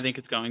 Yeah, I think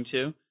it's going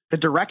to. The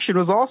direction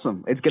was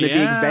awesome. It's going to be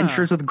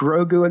adventures with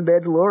Grogu and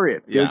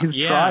Mandalorian doing his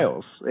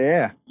trials.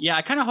 Yeah. Yeah,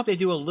 I kind of hope they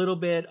do a little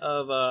bit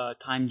of a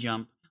time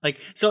jump. Like,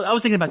 so I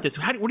was thinking about this.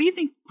 What do you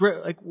think?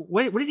 Like,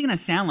 what is he going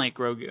to sound like,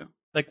 Grogu?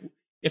 Like,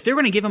 if they're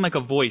going to give him like a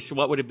voice,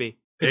 what would it be?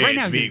 Because right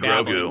now it's just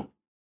Grogu.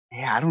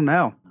 Yeah, I don't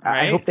know.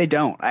 Right? I hope they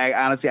don't. I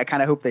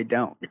kind of hope they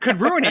don't. It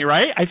could ruin it,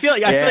 right? I feel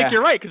like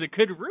you're right because it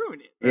could ruin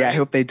it. Right? Yeah, I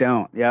hope they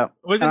don't. Yep.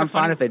 And I'm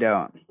fine if they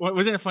don't.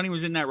 Wasn't it funny?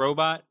 Was in that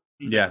robot?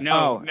 He's Yes.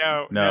 Like,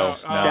 no.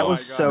 That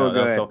was so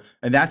good.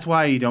 And that's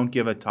why you don't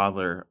give a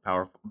toddler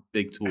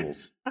big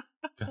tools.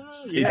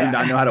 They do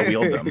not know how to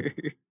wield them.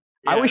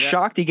 I was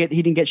shocked he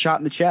didn't get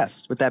shot in the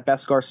chest with that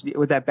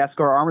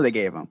Beskar armor they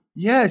gave him.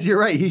 Yes, you're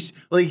right.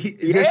 They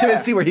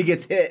shouldn't see where he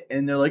gets hit,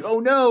 and they're like, "Oh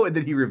no!" And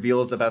then he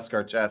reveals the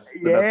Beskar chest.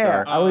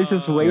 Yeah, I was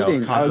just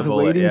waiting. I was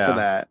waiting for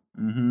that.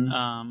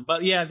 Mm-hmm.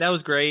 But yeah, that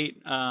was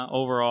great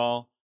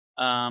overall.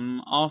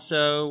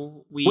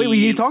 Also, we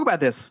need to talk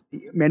about this.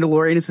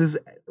 Mandalorian is his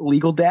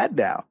legal dad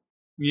now.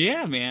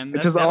 Yeah, man,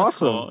 which is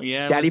awesome. Cool.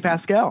 Yeah, Daddy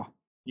Pascal.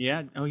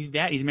 Yeah. Oh, he's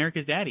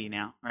America's daddy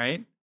now,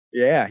 right?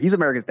 Yeah, he's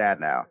America's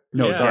dad now.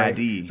 No, it's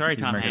Daddy. Sorry,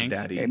 He's Tom America's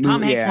Hanks. Daddy.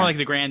 Tom Hanks more like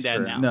the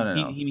granddad now.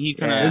 No. He's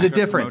There's a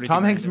difference.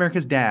 Tom Hanks is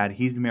America's dad.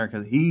 He's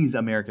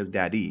America's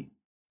daddy.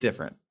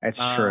 Different. That's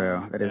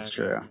true. That is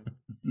true.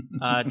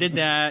 Did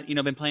that.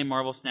 Been playing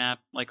Marvel Snap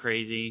like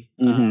crazy.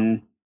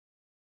 Mm-hmm.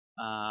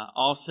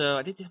 Also,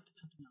 I did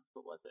something else.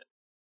 What was it?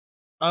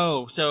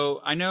 Oh,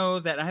 so I know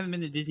that I haven't been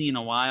to Disney in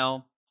a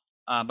while,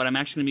 but I'm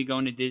actually going to be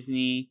going to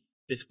Disney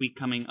this week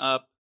coming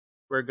up.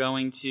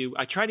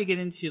 I tried to get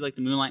into like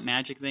the Moonlight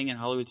Magic thing in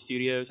Hollywood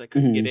Studios. I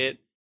couldn't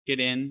get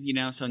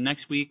in, so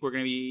next week we're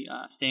going to be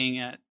staying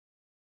at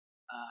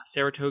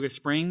Saratoga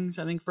Springs,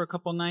 I think, for a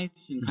couple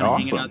nights and kind of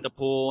hanging out at the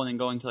pool and then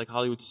going to like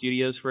Hollywood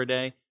Studios for a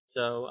day.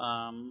 So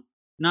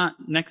not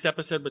next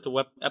episode, but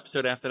the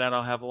episode after that,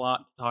 I'll have a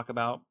lot to talk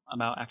about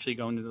actually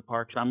going to the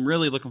parks. I'm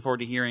really looking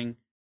forward to hearing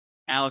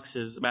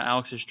Alex's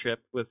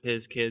trip with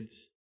his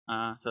kids.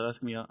 So that's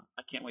going to be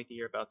I can't wait to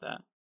hear about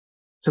that.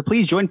 So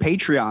please join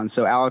Patreon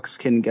so Alex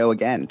can go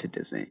again to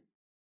Disney.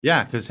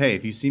 Yeah, because hey,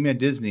 if you see me at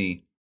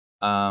Disney,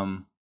 buy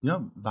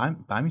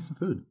me some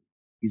food.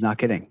 He's not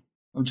kidding.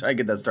 I'm trying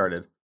to get that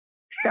started.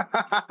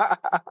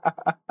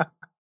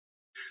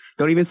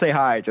 Don't even say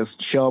hi.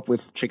 Just show up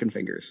with chicken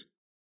fingers.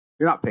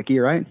 You're not picky,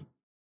 right?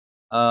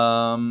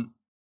 I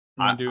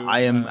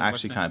am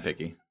actually kind of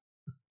picky.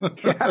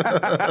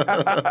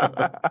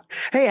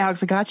 Hey,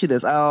 Alex, I got you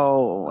this.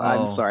 Oh,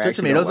 I'm sorry. Put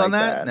tomatoes on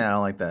that? No, I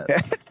don't like that.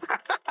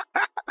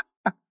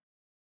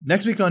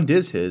 Next week on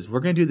Diz Hiz, we're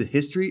going to do the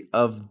history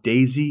of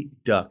Daisy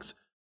Ducks.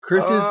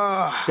 Chris's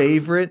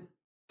favorite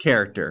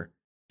character,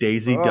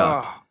 Daisy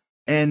Duck.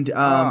 And,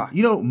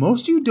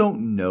 most of you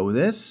don't know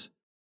this,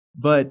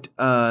 but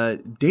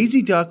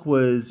Daisy Duck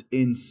was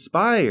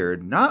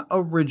inspired,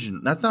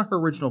 that's not her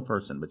original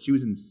person, but she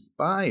was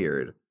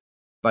inspired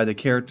by the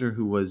character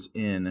who was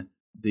in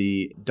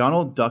the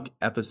Donald Duck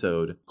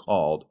episode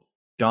called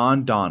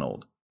Don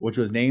Donald, which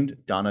was named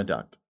Donna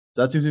Duck.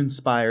 So that's who's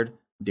inspired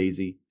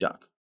Daisy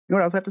Duck. You know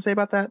what else I have to say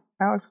about that,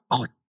 Alex?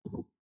 What?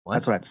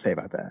 That's what I have to say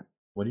about that.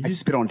 What did I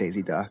spit on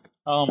Daisy Duck.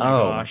 Oh my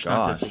gosh,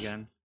 not this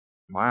again.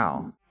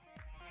 Wow.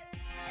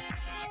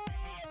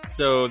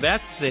 So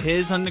that's the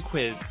Hiz on the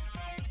quiz.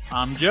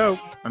 I'm Joe.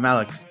 I'm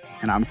Alex.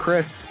 And I'm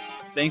Chris.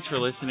 Thanks for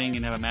listening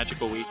and have a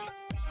magical week.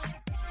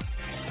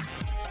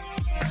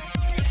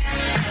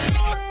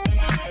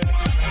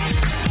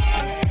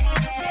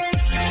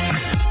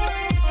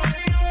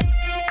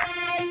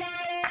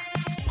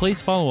 Please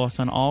follow us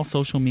on all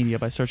social media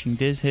by searching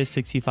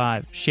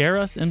DizHiz65. Share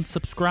us and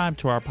subscribe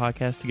to our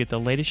podcast to get the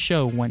latest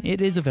show when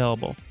it is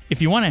available.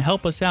 If you want to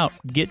help us out,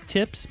 get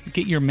tips,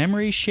 get your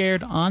memories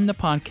shared on the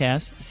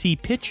podcast, see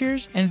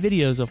pictures and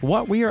videos of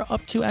what we are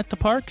up to at the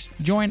parks,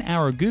 join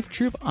our goof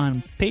troop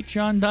on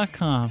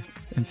patreon.com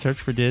and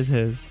search for Diz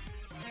Hiz.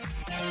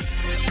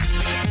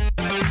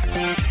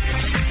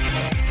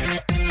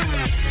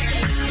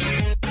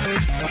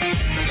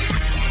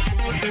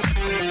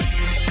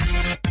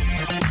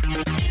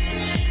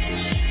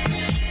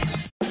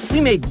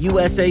 We made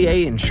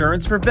USAA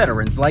insurance for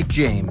veterans like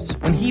James.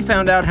 When he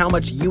found out how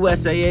much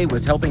USAA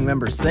was helping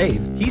members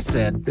save, he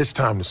said, "It's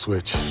time to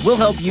switch." We'll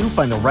help you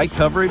find the right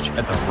coverage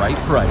at the right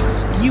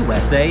price.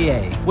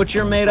 USAA. What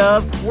you're made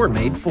of, we're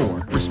made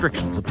for.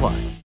 Restrictions apply.